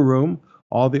River Room.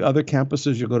 All the other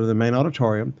campuses, you'll go to the main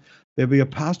auditorium. There'll be a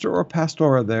pastor or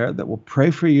pastora there that will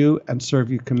pray for you and serve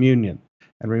you communion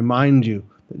and remind you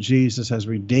that Jesus has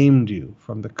redeemed you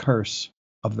from the curse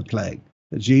of the plague,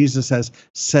 that Jesus has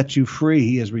set you free.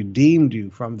 He has redeemed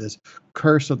you from this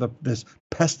curse of this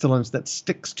pestilence that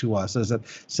sticks to us, as it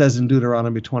says in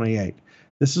Deuteronomy 28.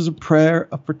 This is a prayer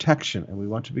of protection, and we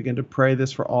want to begin to pray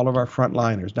this for all of our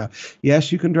frontliners. Now,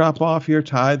 yes, you can drop off your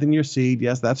tithe and your seed.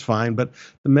 Yes, that's fine. But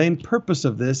the main purpose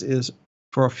of this is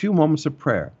for a few moments of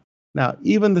prayer. Now,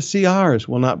 even the CRs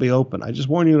will not be open. I just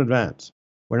warn you in advance.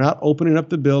 We're not opening up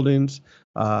the buildings.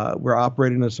 We're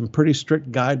operating on some pretty strict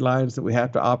guidelines that we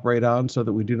have to operate on so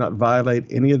that we do not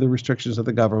violate any of the restrictions of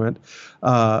the government.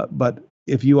 But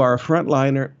if you are a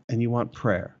frontliner and you want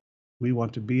prayer, we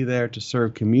want to be there to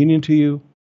serve communion to you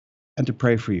and to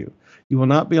pray for you. You will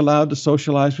not be allowed to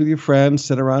socialize with your friends,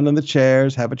 sit around in the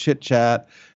chairs, have a chit chat.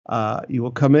 You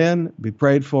will come in, be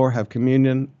prayed for, have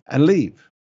communion, and leave.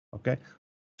 Okay?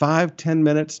 5-10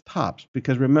 minutes tops,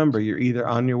 because remember, you're either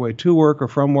on your way to work or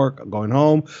from work, or going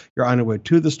home, you're on your way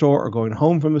to the store or going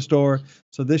home from the store.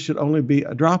 So this should only be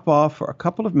a drop off for a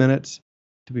couple of minutes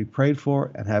to be prayed for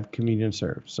and have communion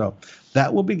served. So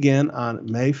that will begin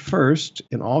on May 1st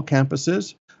in all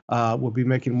campuses. We'll be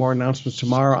making more announcements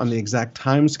tomorrow on the exact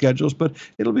time schedules, but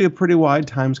it'll be a pretty wide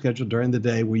time schedule during the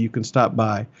day where you can stop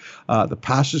by. The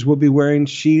pastors will be wearing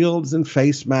shields and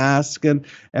face masks, and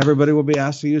everybody will be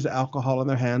asked to use alcohol in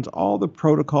their hands. All the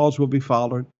protocols will be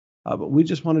followed, but we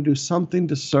just want to do something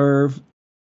to serve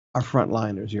our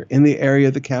frontliners. You're in the area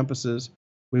of the campuses.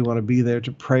 We want to be there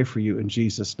to pray for you in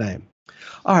Jesus' name.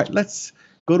 All right, let's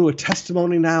go to a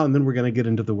testimony now, and then we're going to get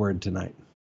into the Word tonight.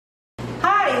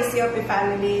 Hi, COP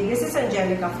family. This is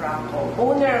Angelica Franco,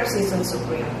 owner of Season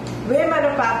Supreme. We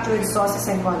manufacture sauces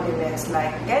and condiments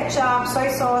like ketchup,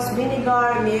 soy sauce,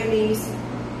 vinegar, mayonnaise,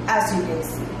 as you can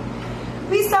see.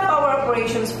 We stopped our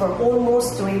operations for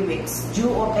almost 3 weeks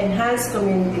due of enhanced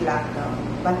community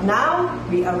lockdown. But now,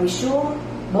 we are resumed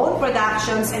both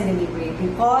productions and delivery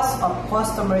because of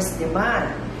customers'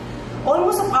 demand.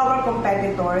 Almost of our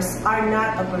competitors are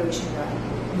not operational.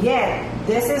 Yet,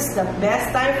 this is the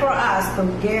best time for us to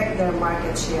get their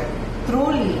market share.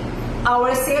 Truly,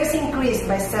 our sales increased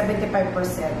by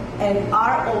 75% and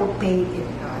are all paid in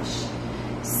cash.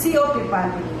 COP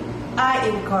family, I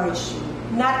encourage you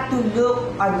not to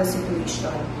look at the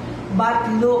situation,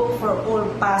 but look for all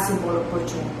possible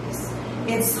opportunities.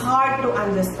 It's hard to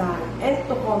understand and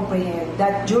to comprehend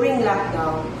that during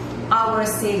lockdown, our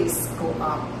sales go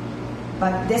up.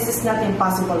 But this is not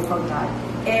impossible for God.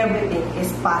 Everything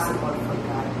is possible for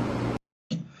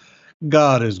God.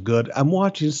 God is good. I'm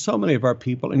watching so many of our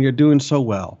people, and you're doing so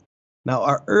well. Now,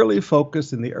 our early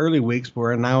focus in the early weeks,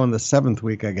 we're now in the 7th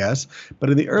week, I guess, but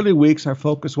in the early weeks, our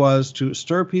focus was to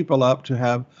stir people up to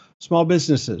have small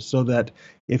businesses so that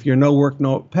if you're no work,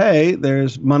 no pay,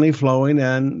 there's money flowing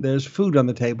and there's food on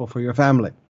the table for your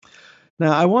family.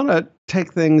 Now, I want to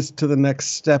take things to the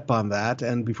next step on that.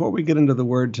 And before we get into the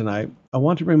Word tonight, I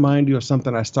want to remind you of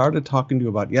something I started talking to you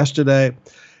about yesterday.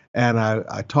 And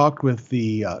I talked with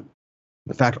in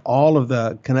fact, all of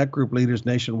the Connect Group leaders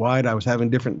nationwide. I was having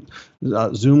different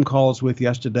Zoom calls with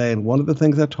yesterday. And one of the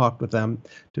things I talked with them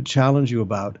to challenge you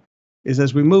about is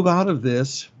as we move out of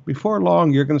this, before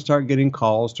long, you're going to start getting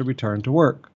calls to return to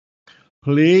work.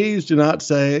 Please do not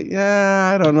say,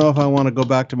 yeah, I don't know if I want to go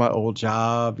back to my old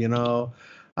job. You know,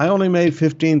 I only made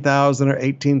 $15,000 or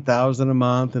 $18,000 a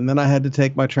month, and then I had to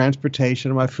take my transportation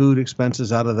and my food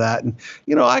expenses out of that. And,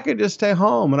 you know, I could just stay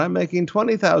home, and I'm making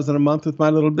 $20,000 a month with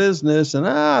my little business, and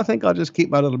I think I'll just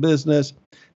keep my little business.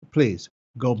 Please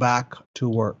go back to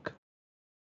work.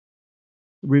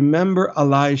 Remember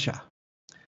Elijah.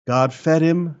 God fed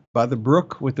him by the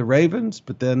brook with the ravens,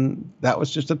 but then that was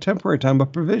just a temporary time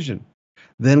of provision.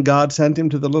 Then God sent him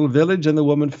to the little village, and the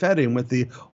woman fed him with the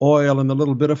oil and the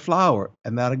little bit of flour.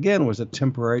 And that, again, was a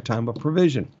temporary time of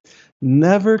provision.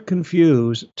 Never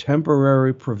confuse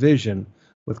temporary provision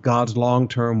with God's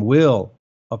long-term will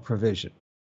of provision.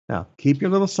 Now, keep your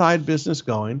little side business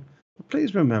going. But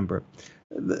please remember,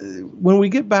 when we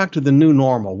get back to the new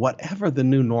normal, whatever the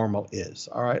new normal is,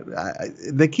 all right,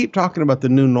 they keep talking about the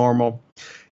new normal.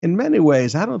 In many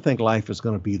ways, I don't think life is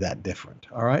going to be that different,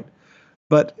 all right?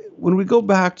 But when we go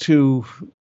back to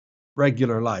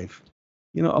regular life,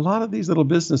 you know, a lot of these little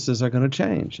businesses are going to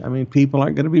change. I mean, people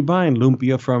aren't going to be buying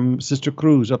lumpia from Sister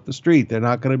Cruz up the street. They're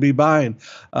not going to be buying,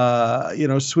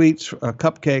 sweets,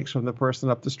 cupcakes from the person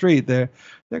up the street. They're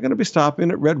going to be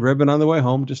stopping at Red Ribbon on the way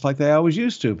home, just like they always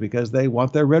used to, because they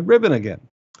want their red ribbon again.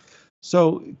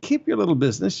 So keep your little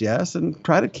business, yes, and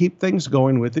try to keep things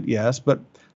going with it, yes, but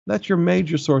let your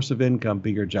major source of income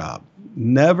be your job.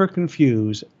 Never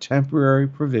confuse temporary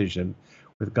provision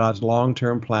with God's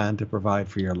long-term plan to provide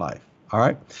for your life. All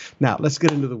right? Now, let's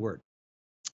get into the Word.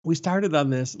 We started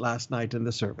on this last night in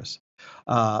the service.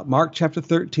 Mark chapter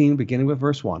 13, beginning with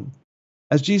verse 1.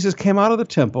 As Jesus came out of the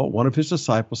temple, one of his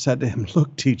disciples said to him,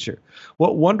 "Look, teacher,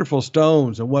 what wonderful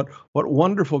stones and what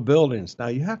wonderful buildings." Now,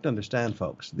 you have to understand,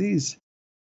 folks, these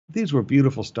were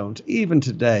beautiful stones. Even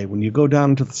today, when you go down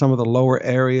into some of the lower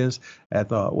areas at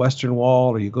the Western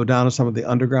Wall, or you go down to some of the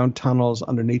underground tunnels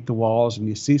underneath the walls, and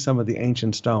you see some of the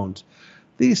ancient stones,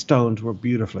 these stones were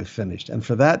beautifully finished. And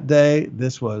for that day,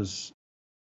 this was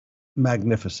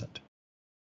magnificent.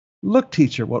 "Look,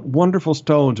 teacher, what wonderful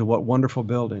stones and what wonderful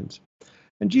buildings."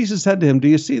 And Jesus said to him, "Do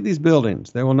you see these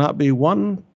buildings? There will not be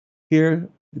left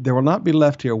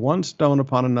here one stone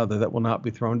upon another that will not be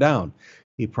thrown down."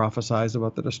 He prophesied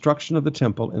about the destruction of the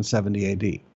temple in 70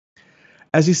 AD.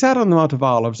 As he sat on the Mount of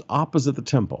Olives opposite the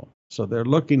temple, so they're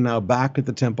looking now back at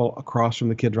the temple across from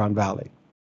the Kidron Valley,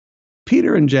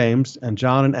 Peter and James and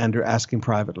John and Andrew asked him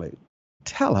privately,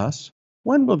 "Tell us,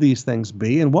 when will these things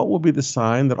be, and what will be the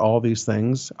sign that all these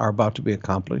things are about to be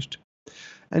accomplished?"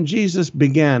 And Jesus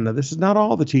began, now this is not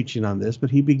all the teaching on this, but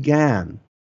he began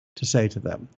to say to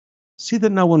them, "See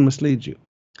that no one misleads you.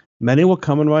 Many will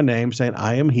come in my name, saying,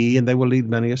 'I am he,' and they will lead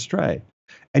many astray.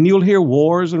 And you will hear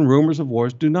wars and rumors of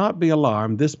wars. Do not be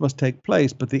alarmed. This must take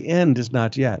place, but the end is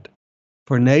not yet.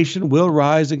 For nation will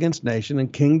rise against nation,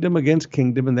 and kingdom against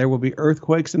kingdom, and there will be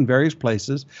earthquakes in various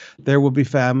places. There will be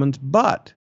famines,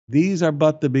 but these are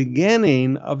but the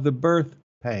beginning of the birth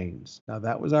pains." Now,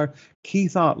 that was our key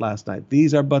thought last night.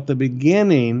 These are but the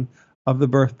beginning of the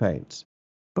birth pains.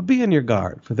 "But be on your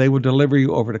guard, for they will deliver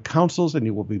you over to councils, and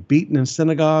you will be beaten in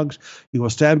synagogues. You will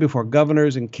stand before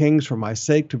governors and kings for my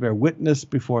sake to bear witness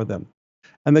before them.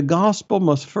 And the gospel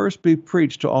must first be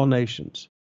preached to all nations.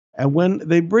 And when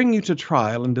they bring you to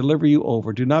trial and deliver you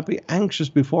over, do not be anxious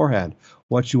beforehand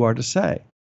what you are to say,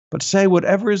 but say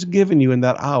whatever is given you in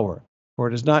that hour, for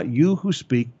it is not you who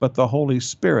speak, but the Holy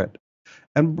Spirit.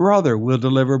 And brother will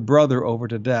deliver brother over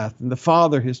to death, and the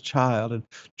father his child, and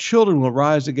children will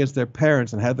rise against their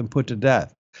parents and have them put to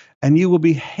death. And you will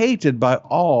be hated by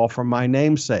all for my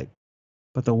name's sake,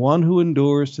 but the one who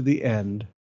endures to the end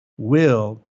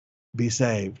will be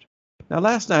saved." Now,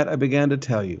 last night I began to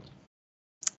tell you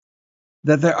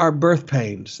that there are birth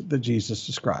pains that Jesus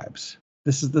describes.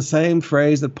 This is the same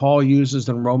phrase that Paul uses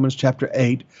in Romans chapter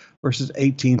 8, verses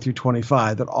 18 through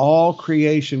 25, that all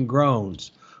creation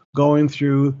groans, going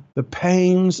through the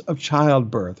pains of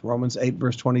childbirth, Romans 8,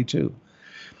 verse 22.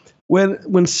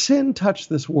 When sin touched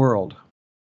this world,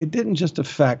 it didn't just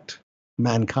affect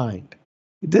mankind.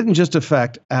 It didn't just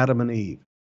affect Adam and Eve.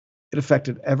 It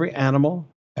affected every animal,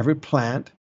 every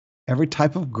plant, every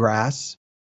type of grass,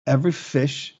 every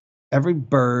fish, every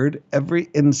bird, every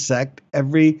insect,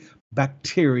 every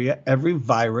bacteria, every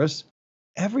virus.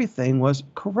 Everything was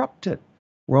corrupted.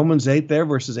 Romans 8 there,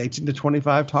 verses 18 to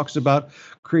 25, talks about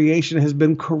creation has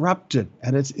been corrupted,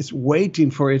 and it's waiting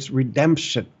for its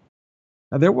redemption.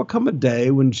 Now, there will come a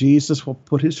day when Jesus will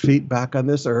put his feet back on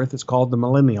this earth. It's called the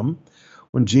millennium,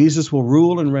 when Jesus will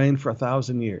rule and reign for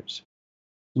 1,000 years.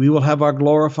 We will have our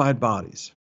glorified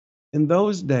bodies. In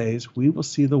those days, we will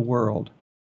see the world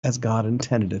as God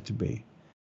intended it to be,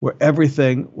 where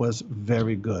everything was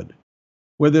very good,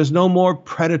 where there's no more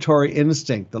predatory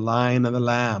instinct. The lion and the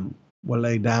lamb will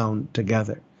lay down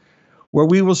together, where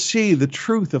we will see the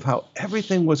truth of how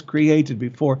everything was created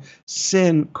before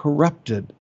sin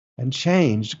corrupted and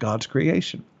changed God's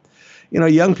creation.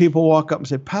 Young people walk up and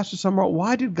say, "Pastor Sumrall,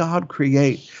 why did God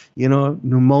create,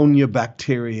 pneumonia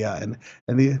bacteria?" And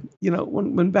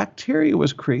when bacteria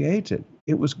was created,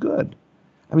 it was good.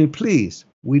 I mean, please,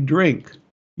 we drink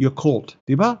Yakult,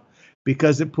 diba?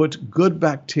 Because it puts good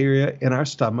bacteria in our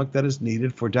stomach that is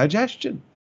needed for digestion.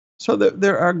 So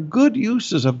there are good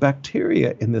uses of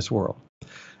bacteria in this world.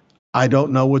 I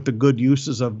don't know what the good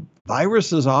uses of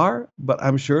viruses are, but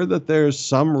I'm sure that there's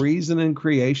some reason in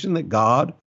creation that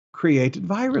God created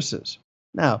viruses.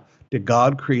 Now, did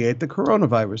God create the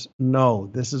coronavirus?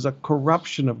 No, this is a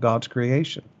corruption of God's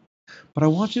creation. But I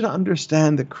want you to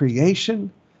understand that creation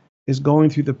is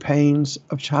going through the pains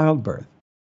of childbirth.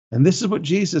 And this is what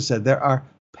Jesus said, there are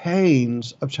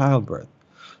pains of childbirth.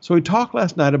 So we talked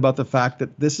last night about the fact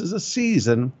that this is a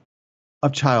season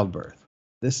of childbirth.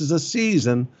 This is a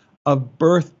season of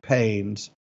birth pains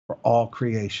for all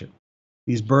creation.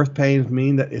 These birth pains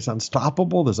mean that it's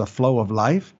unstoppable. There's a flow of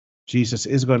life. Jesus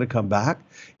is going to come back.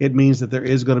 It means that there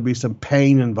is going to be some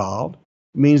pain involved.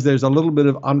 It means there's a little bit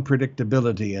of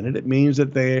unpredictability in it. It means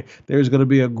that there's going to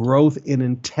be a growth in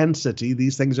intensity.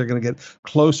 These things are going to get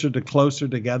closer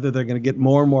together. They're going to get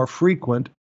more and more frequent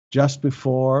just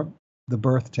before the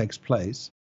birth takes place.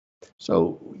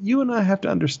 So you and I have to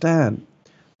understand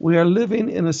we are living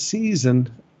in a season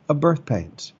of birth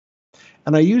pains.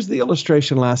 And I used the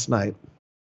illustration last night.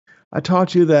 I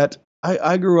taught you that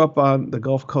I grew up on the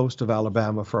Gulf Coast of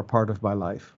Alabama for a part of my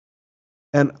life.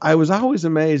 And I was always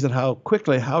amazed at how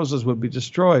quickly houses would be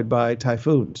destroyed by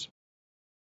typhoons.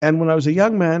 And when I was a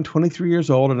young man, 23 years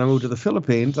old, and I moved to the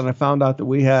Philippines, and I found out that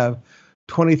we have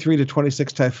 23 to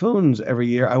 26 typhoons every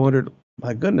year, I wondered,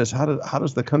 my goodness, how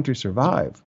does the country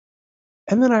survive?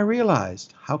 And then I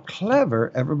realized how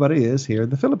clever everybody is here in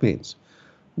the Philippines.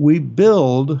 We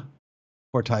build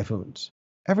for typhoons.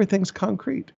 Everything's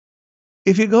concrete.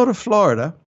 If you go to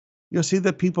Florida, you'll see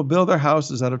that people build their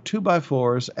houses out of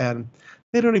 2x4s, and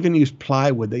they don't even use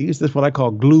plywood. They use this, what I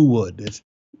call glue wood. It's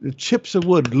the chips of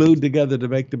wood glued together to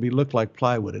make them look like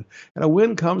plywood. And a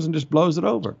wind comes and just blows it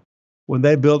over. When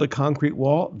they build a concrete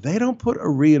wall, they don't put a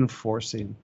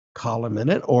reinforcing column in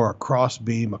it or a cross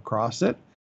beam across it.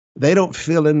 They don't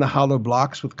fill in the hollow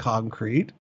blocks with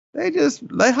concrete. They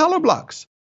just lay hollow blocks.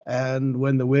 And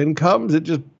when the wind comes, it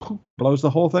just blows the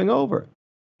whole thing over.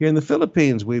 Here in the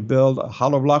Philippines, we build a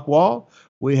hollow block wall.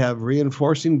 We have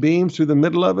reinforcing beams through the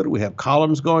middle of it. We have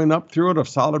columns going up through it of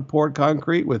solid poured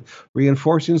concrete with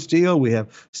reinforcing steel. We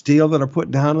have steel that are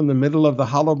put down in the middle of the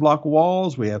hollow block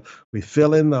walls. We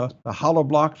fill in the hollow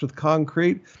blocks with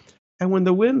concrete. And when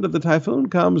the wind of the typhoon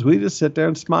comes, we just sit there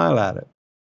and smile at it.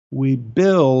 We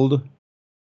build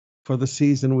for the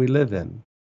season we live in.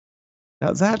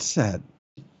 Now, that said,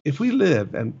 if we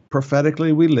live, and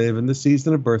prophetically we live in the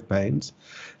season of birth pains,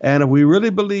 and if we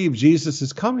really believe Jesus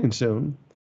is coming soon,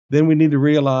 then we need to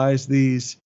realize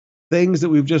these things that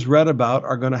we've just read about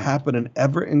are going to happen in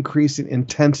ever-increasing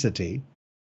intensity.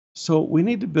 So we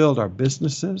need to build our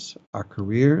businesses, our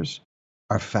careers,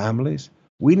 our families.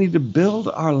 We need to build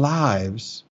our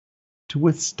lives to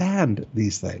withstand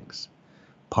these things.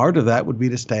 Part of that would be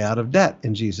to stay out of debt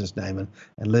in Jesus' name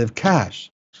and live cash.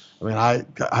 I mean,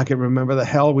 I can remember the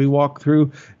hell we walked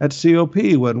through at COP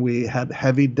when we had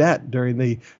heavy debt during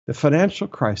the financial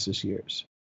crisis years.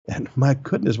 And my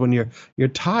goodness, when you're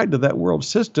tied to that world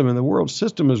system and the world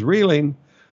system is reeling,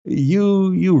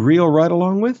 you reel right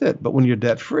along with it. But when you're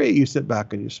debt free, you sit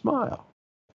back and you smile.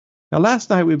 Now, last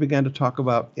night we began to talk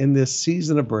about in this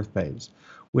season of birth pains,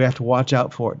 we have to watch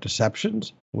out for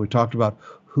deceptions. We talked about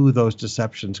who those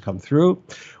deceptions come through.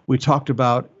 We talked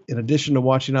about, in addition to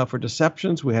watching out for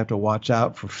deceptions, we have to watch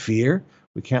out for fear.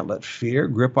 We can't let fear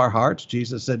grip our hearts.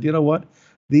 Jesus said, you know what?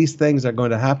 These things are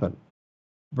going to happen.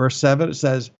 Verse 7, it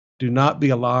says, do not be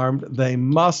alarmed. They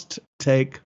must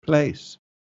take place.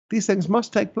 These things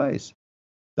must take place.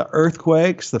 The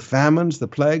earthquakes, the famines, the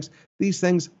plagues, these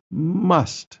things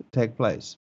must take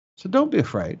place. So don't be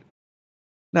afraid.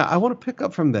 Now, I want to pick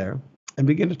up from there and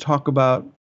begin to talk about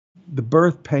the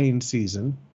birth pain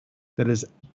season that is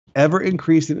ever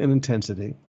increasing in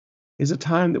intensity is a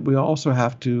time that we also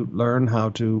have to learn how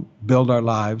to build our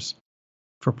lives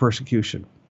for persecution.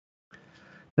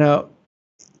 Now,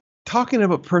 talking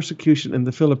about persecution in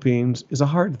the Philippines is a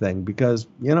hard thing because,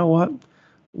 you know what?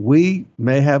 We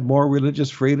may have more religious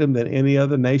freedom than any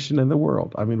other nation in the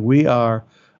world. I mean, we are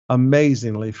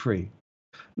amazingly free.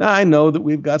 Now, I know that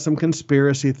we've got some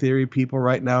conspiracy theory people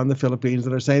right now in the Philippines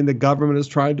that are saying the government is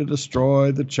trying to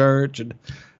destroy the church. And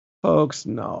folks,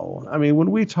 no. I mean,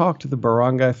 when we talk to the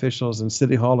barangay officials and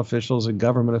city hall officials and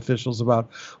government officials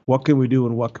about what can we do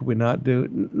and what can we not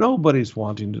do, nobody's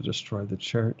wanting to destroy the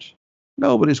church.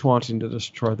 Nobody's wanting to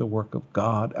destroy the work of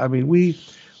God. I mean, we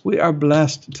are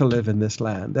blessed to live in this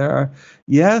land. There are,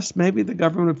 yes, maybe the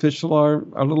government officials are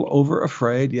a little over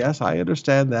afraid. Yes, I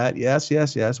understand that. Yes.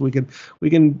 We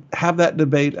can have that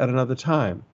debate at another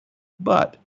time.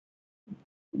 But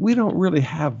we don't really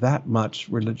have that much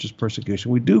religious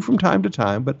persecution. We do from time to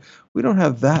time, but we don't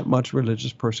have that much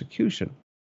religious persecution.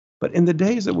 But in the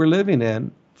days that we're living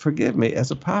in, forgive me,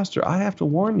 as a pastor, I have to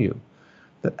warn you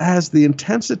that as the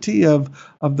intensity of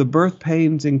the birth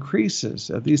pains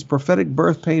increases, these prophetic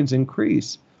birth pains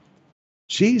increase,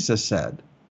 Jesus said,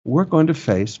 we're going to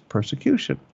face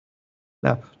persecution.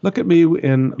 Now, look at me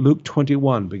in Luke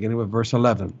 21, beginning with verse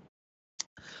 11.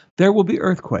 There will be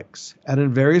earthquakes, and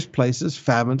in various places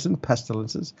famines and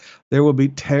pestilences. There will be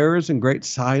terrors and great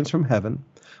signs from heaven.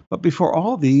 But before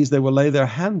all these, they will lay their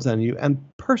hands on you and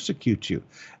persecute you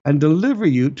and deliver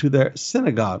you to their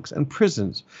synagogues and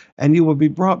prisons, and you will be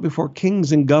brought before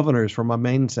kings and governors for my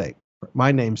namesake.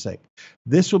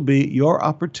 This will be your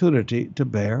opportunity to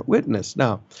bear witness.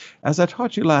 Now, as I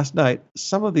taught you last night,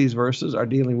 some of these verses are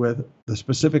dealing with the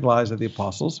specific lives of the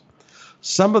apostles.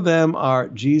 Some of them are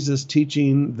Jesus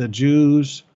teaching the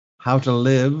Jews how to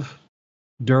live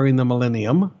during the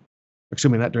millennium.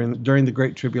 Excuse me, not during the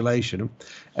Great Tribulation.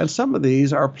 And some of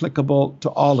these are applicable to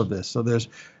all of this. So there's,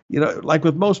 like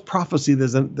with most prophecy,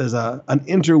 there's an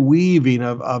interweaving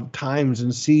of times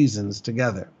and seasons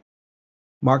together.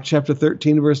 Mark chapter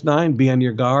 13, verse 9, be on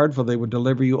your guard, for they will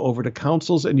deliver you over to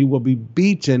councils, and you will be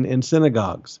beaten in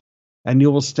synagogues. And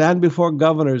you will stand before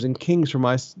governors and kings for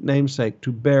my name's sake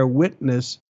to bear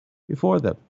witness before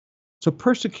them. So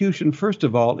persecution, first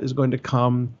of all, is going to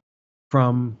come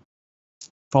from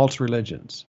false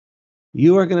religions.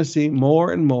 You are going to see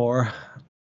more and more,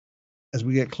 as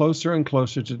we get closer and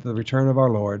closer to the return of our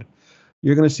Lord,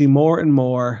 you're going to see more and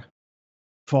more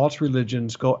false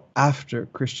religions go after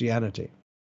Christianity.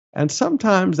 And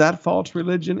sometimes that false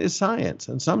religion is science,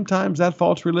 and sometimes that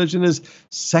false religion is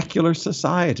secular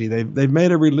society. They've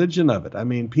made a religion of it. I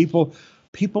mean, people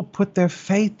put their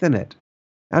faith in it.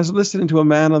 I was listening to a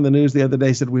man on the news the other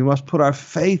day said, we must put our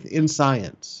faith in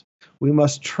science. We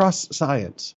must trust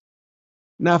science.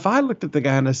 Now, if I looked at the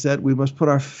guy and I said, we must put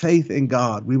our faith in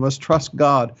God, we must trust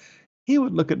God, he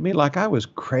would look at me like I was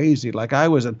crazy, like I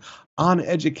was an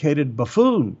uneducated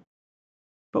buffoon.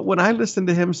 But when I listened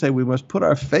to him say, we must put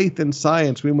our faith in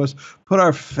science, we must put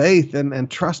our faith and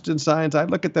trust in science, I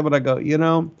look at them and I go,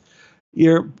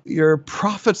 you're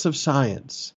prophets of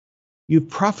science. You've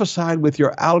prophesied with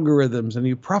your algorithms, and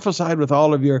you prophesied with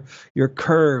all of your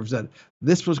curves that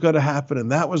this was going to happen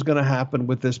and that was going to happen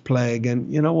with this plague.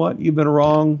 And you know what? You've been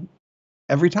wrong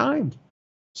every time.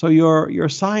 So your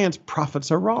science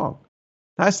prophets are wrong.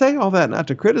 Now, I say all that not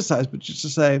to criticize, but just to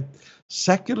say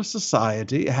secular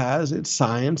society has its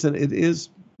science, and it is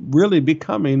really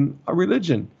becoming a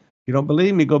religion. If you don't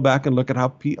believe me, go back and look at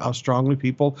how strongly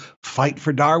people fight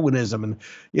for Darwinism. And,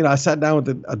 I sat down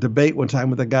with a debate one time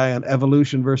with a guy on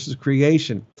evolution versus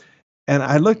creation. And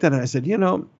I looked at it and I said,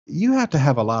 you have to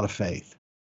have a lot of faith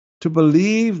to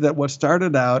believe that what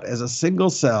started out as a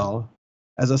single cell,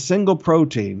 as a single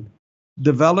protein,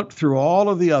 developed through all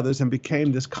of the others and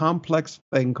became this complex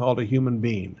thing called a human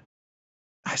being.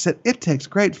 I said, it takes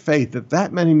great faith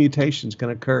that many mutations can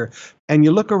occur. And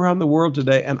you look around the world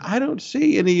today, and I don't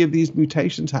see any of these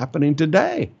mutations happening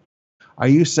today. Are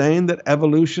you saying that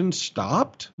evolution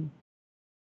stopped?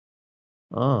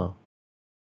 Oh,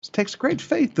 it takes great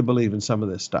faith to believe in some of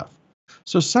this stuff.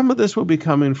 So some of this will be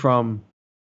coming from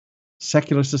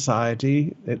secular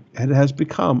society. It has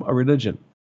become a religion.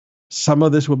 Some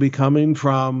of this will be coming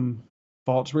from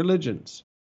false religions.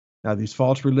 Now, these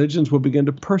false religions will begin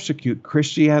to persecute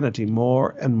Christianity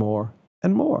more and more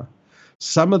and more.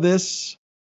 Some of this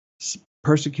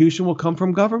persecution will come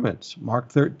from governments. Mark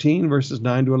 13, verses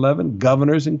 9 to 11,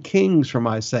 governors and kings for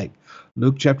my sake.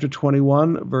 Luke chapter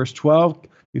 21, verse 12,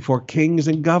 before kings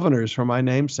and governors for my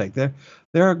name's sake. There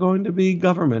are going to be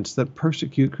governments that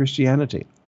persecute Christianity.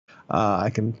 I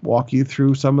can walk you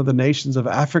through some of the nations of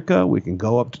Africa. We can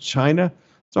go up to China.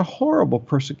 There's a horrible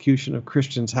persecution of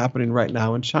Christians happening right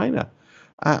now in China.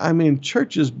 I mean,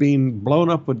 churches being blown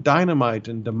up with dynamite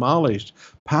and demolished,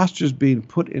 pastors being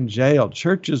put in jail,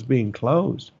 churches being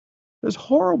closed. There's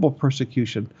horrible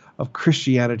persecution of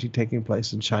Christianity taking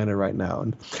place in China right now.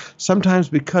 And sometimes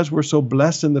because we're so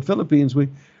blessed in the Philippines,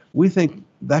 we think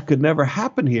that could never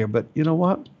happen here. But you know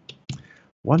what?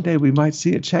 One day we might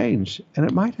see a change, and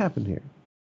it might happen here.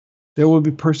 There will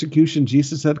be persecution,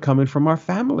 Jesus said, coming from our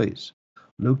families.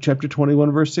 Luke chapter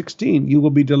 21, verse 16, you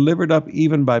will be delivered up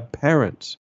even by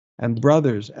parents and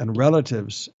brothers and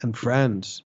relatives and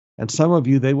friends, and some of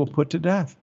you they will put to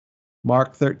death.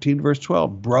 Mark 13, verse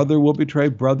 12, brother will betray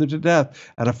brother to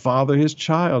death, and a father his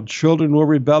child. Children will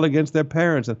rebel against their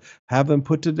parents and have them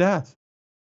put to death.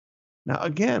 Now,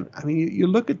 again, I mean, you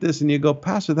look at this and you go,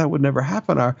 Pastor, that would never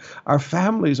happen. Our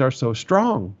families are so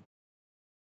strong.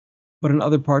 But in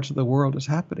other parts of the world, it's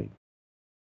happening.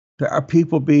 There are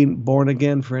people being born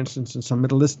again, for instance, in some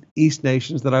Middle East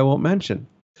nations that I won't mention.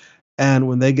 And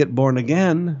when they get born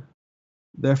again,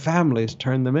 their families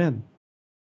turn them in.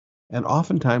 And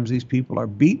oftentimes these people are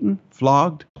beaten,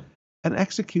 flogged, and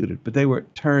executed, but they were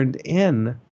turned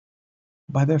in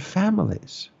by their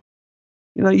families.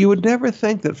 You would never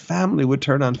think that family would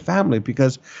turn on family,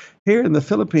 because here in the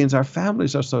Philippines, our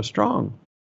families are so strong.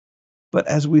 But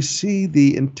as we see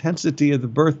the intensity of the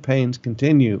birth pains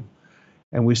continue,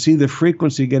 and we see the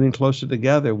frequency getting closer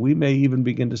together, we may even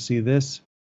begin to see this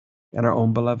in our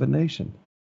own beloved nation.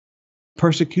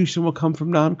 Persecution will come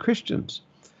from non-Christians.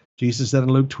 Jesus said in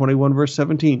Luke 21, verse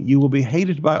 17, you will be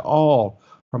hated by all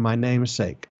for my name's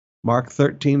sake. Mark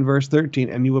 13, verse 13,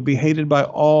 and you will be hated by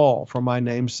all for my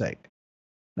name's sake.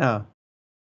 Now,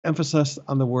 emphasis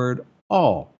on the word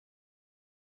all.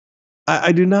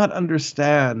 I do not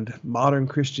understand modern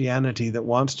Christianity that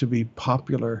wants to be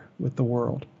popular with the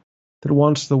world. that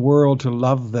wants the world to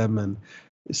love them, and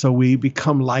so we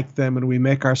become like them, and we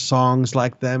make our songs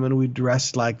like them, and we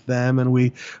dress like them, and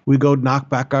we go knock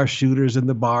back our shooters in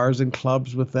the bars and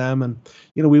clubs with them, and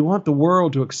we want the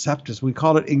world to accept us. We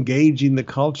call it engaging the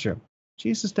culture.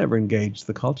 Jesus never engaged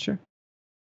the culture.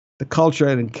 The culture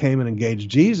and came and engaged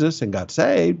Jesus and got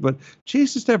saved, but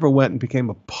Jesus never went and became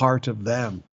a part of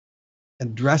them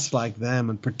and dressed like them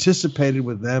and participated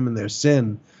with them in their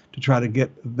sin to try to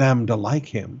get them to like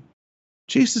him.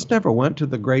 Jesus never went to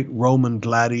the great Roman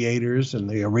gladiators in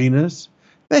the arenas.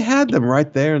 They had them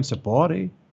right there in Sapori.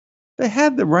 They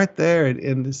had them right there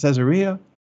in Caesarea.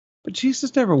 But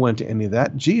Jesus never went to any of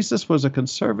that. Jesus was a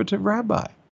conservative rabbi.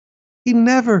 He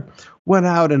never went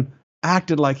out and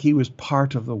acted like he was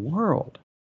part of the world.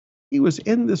 He was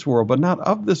in this world, but not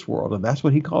of this world, and that's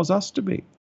what he calls us to be.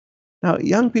 Now,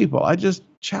 young people, I just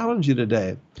challenge you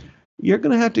today. You're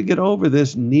going to have to get over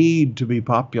this need to be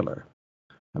popular.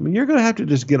 I mean, you're going to have to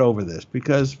just get over this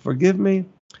because, forgive me,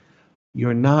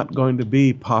 you're not going to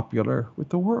be popular with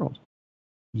the world.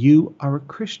 You are a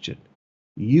Christian.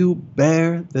 You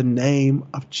bear the name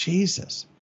of Jesus.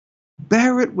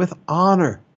 Bear it with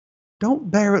honor.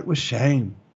 Don't bear it with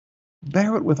shame.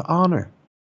 Bear it with honor.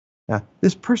 Now,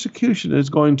 this persecution is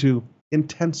going to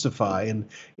intensify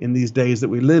in these days that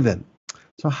we live in.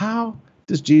 So how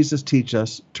does Jesus teach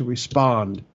us to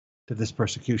respond to this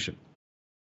persecution?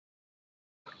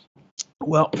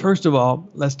 Well, first of all,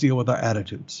 let's deal with our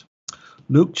attitudes.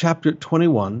 Luke chapter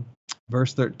 21,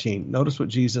 verse 13. Notice what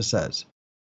Jesus says.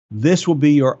 This will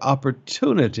be your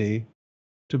opportunity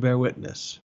to bear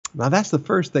witness. Now, that's the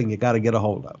first thing you got to get a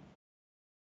hold of.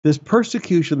 This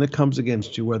persecution that comes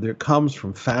against you, whether it comes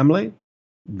from family,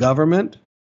 government,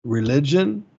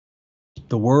 religion,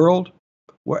 the world,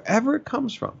 wherever it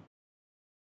comes from,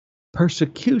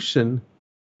 persecution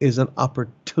is an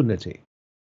opportunity.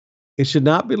 It should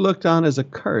not be looked on as a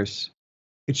curse.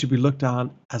 It should be looked on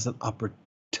as an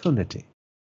opportunity.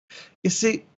 You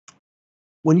see,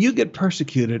 when you get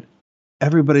persecuted,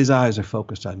 everybody's eyes are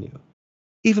focused on you.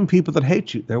 Even people that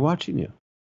hate you, they're watching you.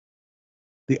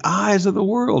 The eyes of the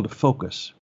world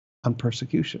focus on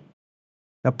persecution.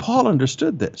 Now, Paul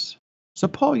understood this, so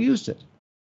Paul used it.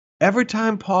 Every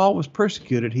time Paul was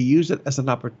persecuted, he used it as an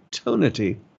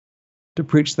opportunity to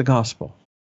preach the gospel.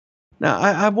 Now,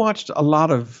 I've watched a lot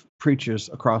of preachers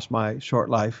across my short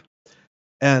life,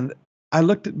 and I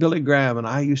looked at Billy Graham, and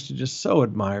I used to just so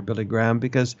admire Billy Graham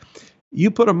because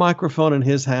you put a microphone in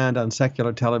his hand on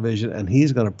secular television, and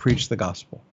he's going to preach the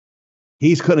gospel.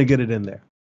 He's going to get it in there.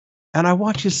 And I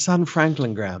watch his son,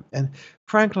 Franklin Graham. And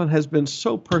Franklin has been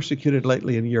so persecuted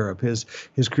lately in Europe. His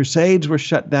crusades were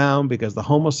shut down because the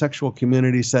homosexual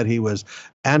community said he was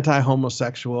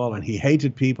anti-homosexual and he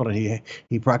hated people and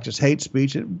he practiced hate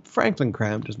speech. And Franklin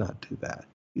Graham does not do that.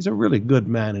 He's a really good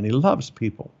man and he loves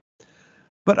people.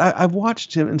 But I've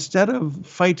watched him, instead of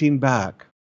fighting back,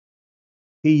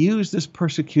 he used this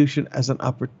persecution as an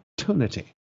opportunity,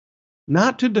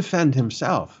 not to defend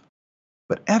himself,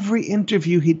 but every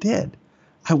interview he did,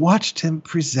 I watched him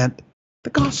present the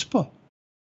gospel.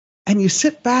 And you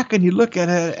sit back and you look at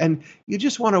it and you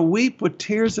just want to weep with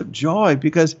tears of joy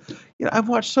because, I've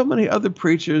watched so many other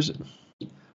preachers,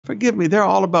 forgive me, they're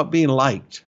all about being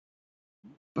liked.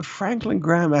 But Franklin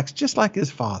Graham acts just like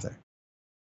his father.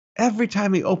 Every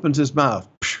time he opens his mouth,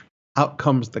 out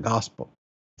comes the gospel.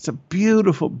 It's a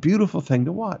beautiful, beautiful thing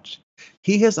to watch.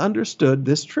 He has understood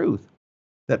this truth,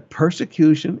 that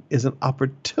persecution is an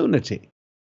opportunity.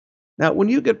 Now, when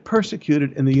you get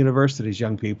persecuted in the universities,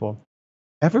 young people,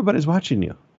 everybody's watching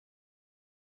you.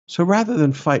 So rather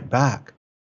than fight back,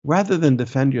 rather than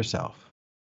defend yourself,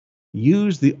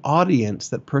 use the audience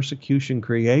that persecution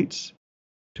creates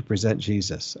to present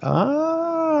Jesus.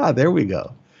 There we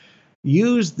go.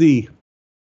 Use the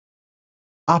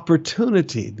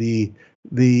opportunity,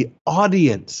 the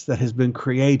audience that has been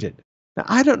created. Now,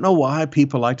 I don't know why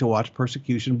people like to watch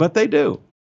persecution, but they do.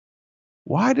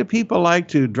 Why do people like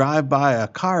to drive by a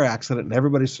car accident and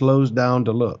everybody slows down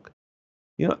to look?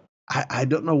 I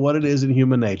don't know what it is in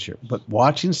human nature, but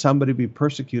watching somebody be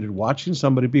persecuted, watching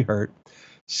somebody be hurt,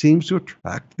 seems to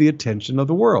attract the attention of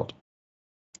the world.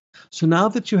 So now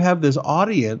that you have this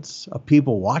audience of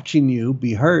people watching you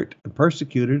be hurt and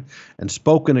persecuted and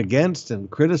spoken against and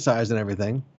criticized and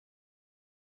everything,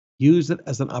 use it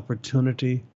as an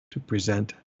opportunity to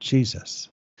present Jesus.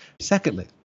 Secondly,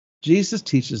 Jesus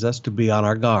teaches us to be on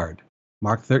our guard.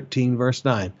 Mark 13, verse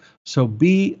 9. So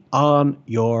be on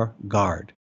your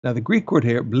guard. Now, the Greek word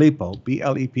here, blepo,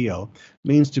 B-L-E-P-O,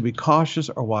 means to be cautious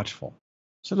or watchful.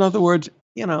 So in other words,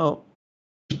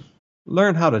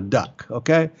 learn how to duck,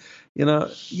 okay?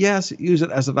 Yes, use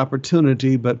it as an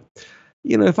opportunity, but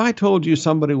If I told you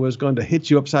somebody was going to hit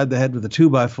you upside the head with a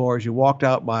 2x4 as you walked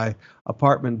out my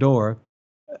apartment door,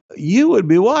 you would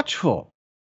be watchful.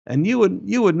 And you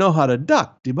would know how to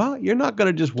duck, diba? You're not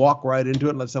going to just walk right into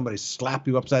it and let somebody slap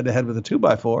you upside the head with a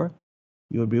 2x4.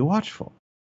 You would be watchful.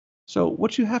 So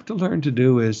what you have to learn to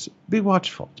do is be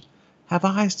watchful. Have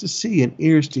eyes to see and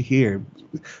ears to hear.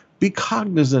 Be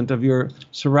cognizant of your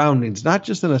surroundings, not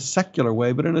just in a secular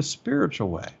way, but in a spiritual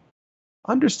way.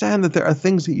 Understand that there are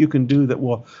things that you can do that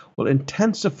will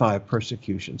intensify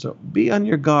persecution. So be on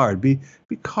your guard. Be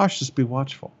cautious. Be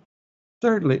watchful.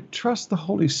 Thirdly, trust the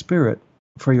Holy Spirit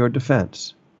for your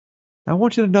defense. Now, I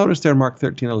want you to notice there in Mark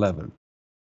 13:11.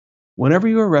 Whenever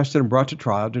you are arrested and brought to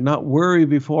trial, do not worry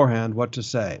beforehand what to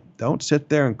say. Don't sit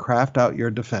there and craft out your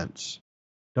defense.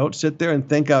 Don't sit there and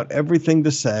think out everything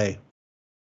to say.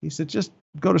 He said, just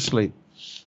go to sleep.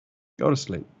 Go to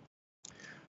sleep.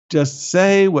 Just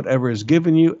say whatever is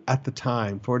given you at the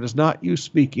time, for it is not you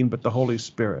speaking, but the Holy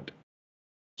Spirit.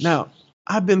 Now,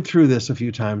 I've been through this a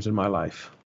few times in my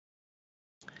life.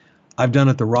 I've done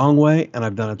it the wrong way, and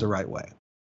I've done it the right way.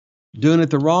 Doing it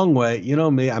the wrong way, you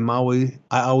know me, I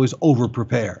always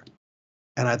over-prepare.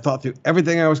 And I thought through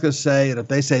everything I was going to say, and if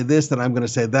they say this, then I'm going to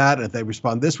say that, and if they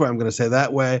respond this way, I'm going to say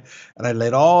that way. And I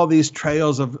laid all these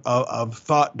trails of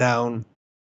thought down,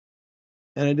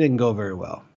 and it didn't go very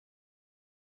well.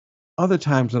 Other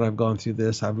times when I've gone through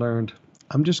this, I've learned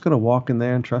I'm just going to walk in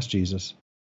there and trust Jesus.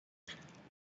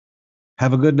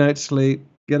 Have a good night's sleep,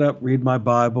 get up, read my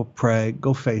Bible, pray,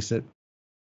 go face it.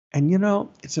 And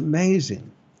it's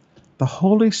amazing. The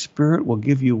Holy Spirit will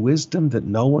give you wisdom that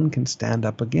no one can stand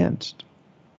up against.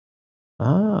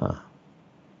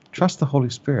 Trust the Holy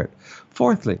Spirit.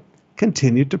 Fourthly,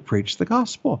 continue to preach the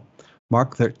gospel.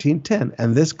 Mark 13:10,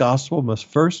 and this gospel must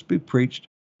first be preached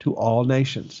to all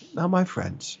nations. Now, my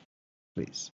friends,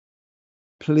 please,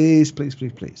 please, please,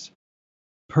 please, please.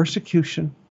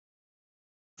 Persecution,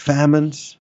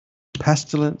 famines,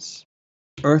 pestilence,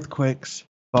 earthquakes,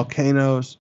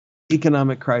 volcanoes,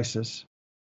 economic crisis,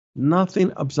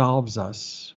 nothing absolves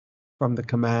us from the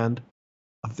command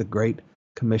of the Great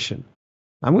Commission.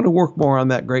 I'm going to work more on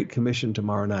that Great Commission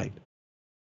tomorrow night.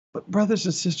 But brothers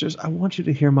and sisters, I want you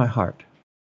to hear my heart.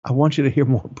 I want you to hear,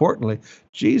 more importantly,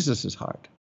 Jesus' heart.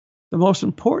 The most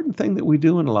important thing that we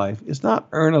do in life is not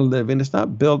earn a living. It's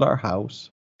not build our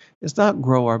house. It's not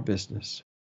grow our business.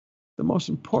 The most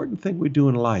important thing we do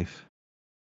in life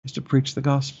is to preach the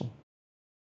gospel.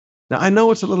 Now, I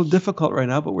know it's a little difficult right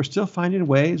now, but we're still finding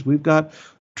ways. We've got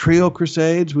trio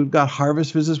crusades. We've got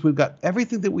harvest visits. We've got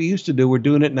everything that we used to do. We're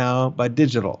doing it now by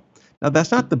digital. Now,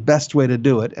 that's not the best way to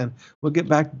do it, and we'll get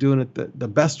back to doing it the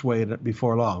best way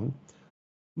before long.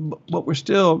 But we're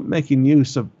still making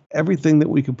use of everything that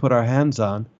we can put our hands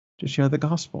on to share the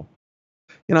gospel.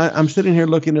 I'm sitting here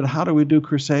looking at how do we do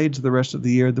crusades the rest of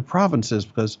the year in the provinces,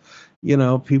 because,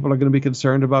 people are going to be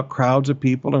concerned about crowds of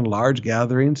people and large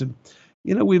gatherings, and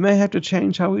we may have to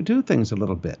change how we do things a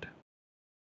little bit.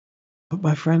 But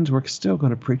my friends, we're still going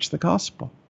to preach the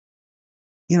gospel.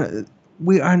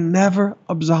 We are never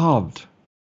absolved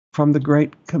from the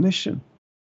Great Commission.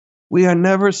 We are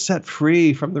never set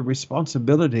free from the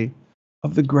responsibility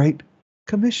of the Great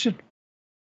Commission.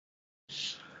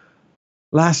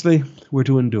 Lastly, we're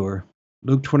to endure.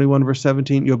 Luke 21, verse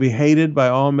 17, you'll be hated by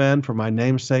all men for my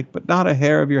name's sake, but not a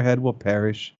hair of your head will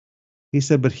perish. He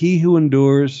said, but he who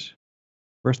endures,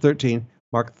 verse 13,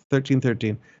 Mark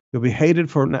 13:13, you'll be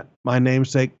hated for my name's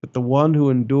sake, but the one who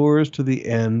endures to the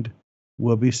end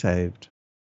will be saved.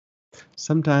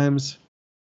 Sometimes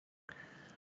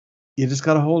you just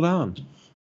got to hold on.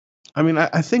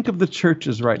 I think of the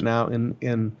churches right now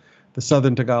in the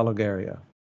southern Tagalog area.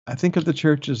 I think of the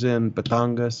churches in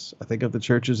Batangas. I think of the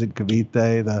churches in Cavite,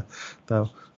 the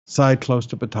side close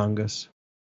to Batangas.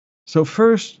 So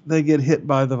first they get hit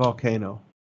by the volcano,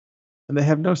 and they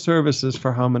have no services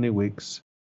for how many weeks,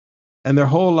 and their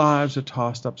whole lives are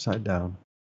tossed upside down.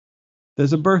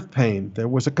 There's a birth pain. There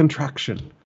was a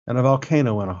contraction, and a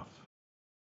volcano went off.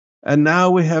 And now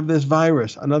we have this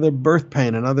virus, another birth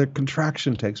pain, another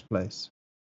contraction takes place.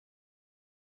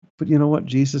 But you know what?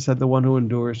 Jesus said, the one who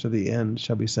endures to the end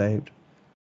shall be saved.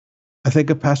 I think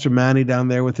of Pastor Manny down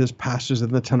there with his pastors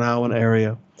in the Tanawan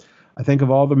area. I think of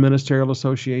all the ministerial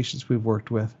associations we've worked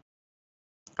with.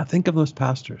 I think of those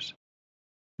pastors,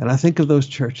 and I think of those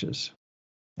churches,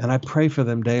 and I pray for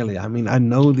them daily. I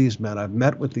know these men. I've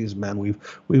met with these men.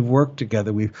 We've worked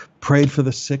together. We've prayed for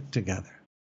the sick together.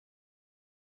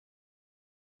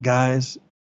 Guys,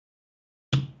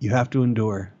 you have to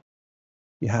endure.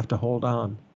 You have to hold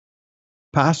on.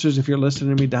 Pastors, if you're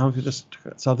listening to me down through the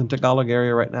southern Tagalog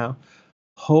area right now,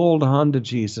 Hold on to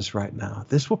Jesus right now.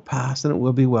 This will pass and it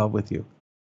will be well with you.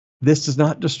 This does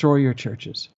not destroy your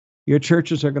churches. Your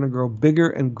churches are going to grow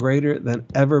bigger and greater than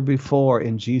ever before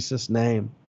in Jesus' name.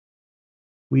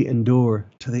 We endure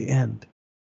to the end.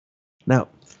 Now,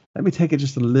 let me take it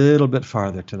just a little bit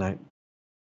farther tonight.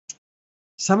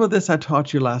 Some of this I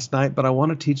taught you last night, but I want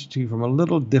to teach it to you from a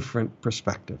little different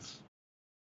perspective.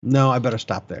 No, I better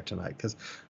stop there tonight because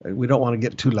we don't want to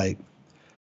get too late.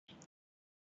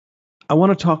 I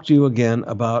want to talk to you again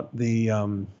about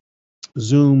the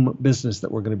Zoom business that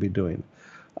we're going to be doing.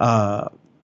 Now,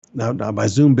 by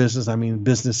Zoom business, I mean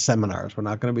business seminars. We're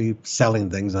not going to be selling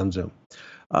things on Zoom.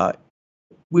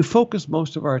 We focus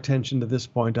most of our attention to this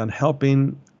point on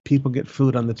helping people get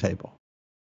food on the table.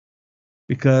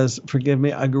 Because, forgive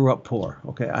me, I grew up poor.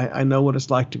 Okay, I know what it's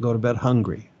like to go to bed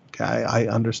hungry. Okay, I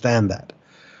understand that.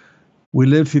 We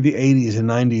lived through the 80s and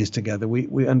 90s together.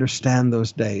 We understand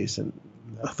those days, and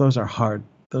those are hard.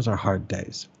 Those are hard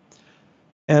days.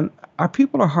 And our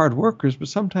people are hard workers, but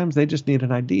sometimes they just need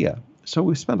an idea. So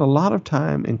we spend a lot of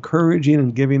time encouraging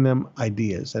and giving them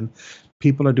ideas, and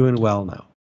people are doing well now.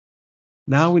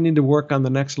 Now we need to work on the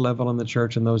next level in the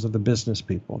church, and those are the business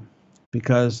people.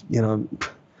 Because,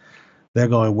 they're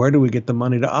going, where do we get the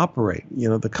money to operate?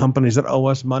 The companies that owe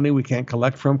us money we can't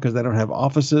collect from because they don't have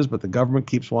offices, but the government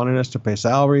keeps wanting us to pay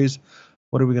salaries.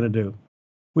 What are we going to do?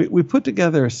 We put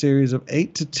together a series of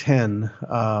 8 to 10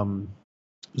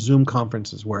 Zoom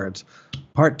conferences where it's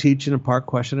part teaching and part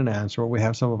question and answer, where we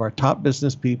have some of our top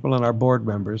business people and our board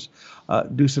members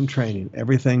do some training.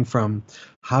 Everything from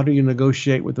how do you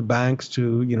negotiate with the banks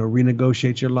to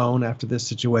renegotiate your loan after this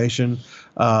situation.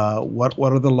 What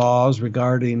are the laws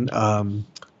regarding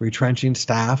retrenching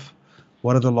staff?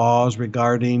 What are the laws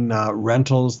regarding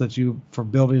rentals for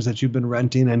buildings that you've been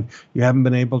renting and you haven't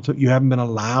been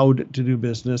allowed to do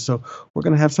business? So we're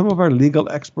going to have some of our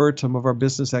legal experts, some of our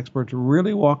business experts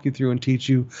really walk you through and teach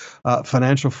you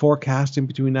financial forecasting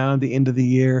between now and the end of the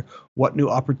year, what new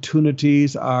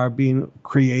opportunities are being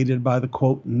created by the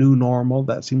quote new normal.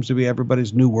 That seems to be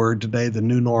everybody's new word today, the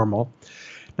new normal.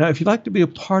 Now, if you'd like to be a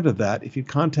part of that, if you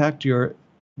contact your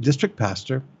district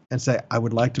pastor and say, I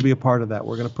would like to be a part of that.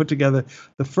 We're going to put together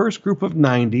the first group of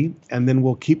 90, and then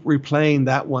we'll keep replaying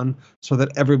that one so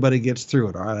that everybody gets through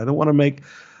it. All right. I don't want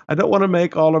to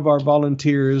make all of our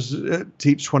volunteers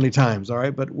teach 20 times. All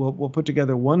right. But we'll put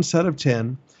together one set of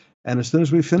 10. And as soon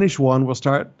as we finish one, we'll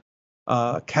start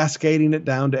cascading it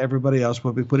down to everybody else.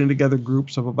 We'll be putting together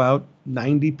groups of about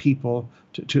 90 people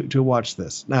to watch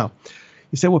this. Now,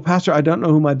 you say, well, Pastor, I don't know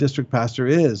who my district pastor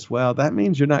is. Well, that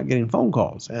means you're not getting phone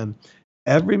calls. And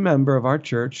every member of our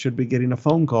church should be getting a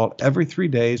phone call every 3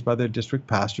 days by their district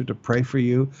pastor to pray for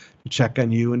you, to check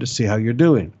on you, and to see how you're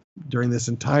doing during this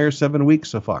entire 7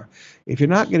 weeks so far. If you're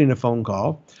not getting a phone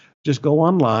call, just go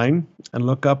online and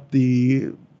look up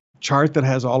the chart that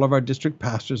has all of our district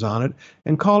pastors on it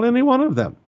and call any one of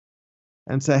them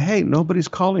and say, hey, nobody's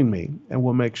calling me. And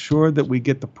we'll make sure that we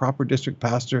get the proper district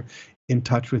pastor in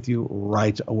touch with you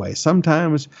right away.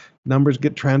 Sometimes numbers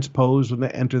get transposed when they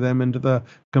enter them into the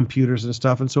computers and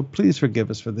stuff. And so please forgive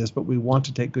us for this, but we want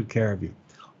to take good care of you.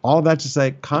 All that to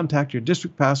say, contact your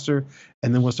district pastor,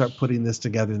 and then we'll start putting this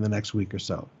together in the next week or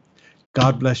so.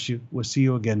 God bless you. We'll see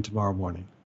you again tomorrow morning.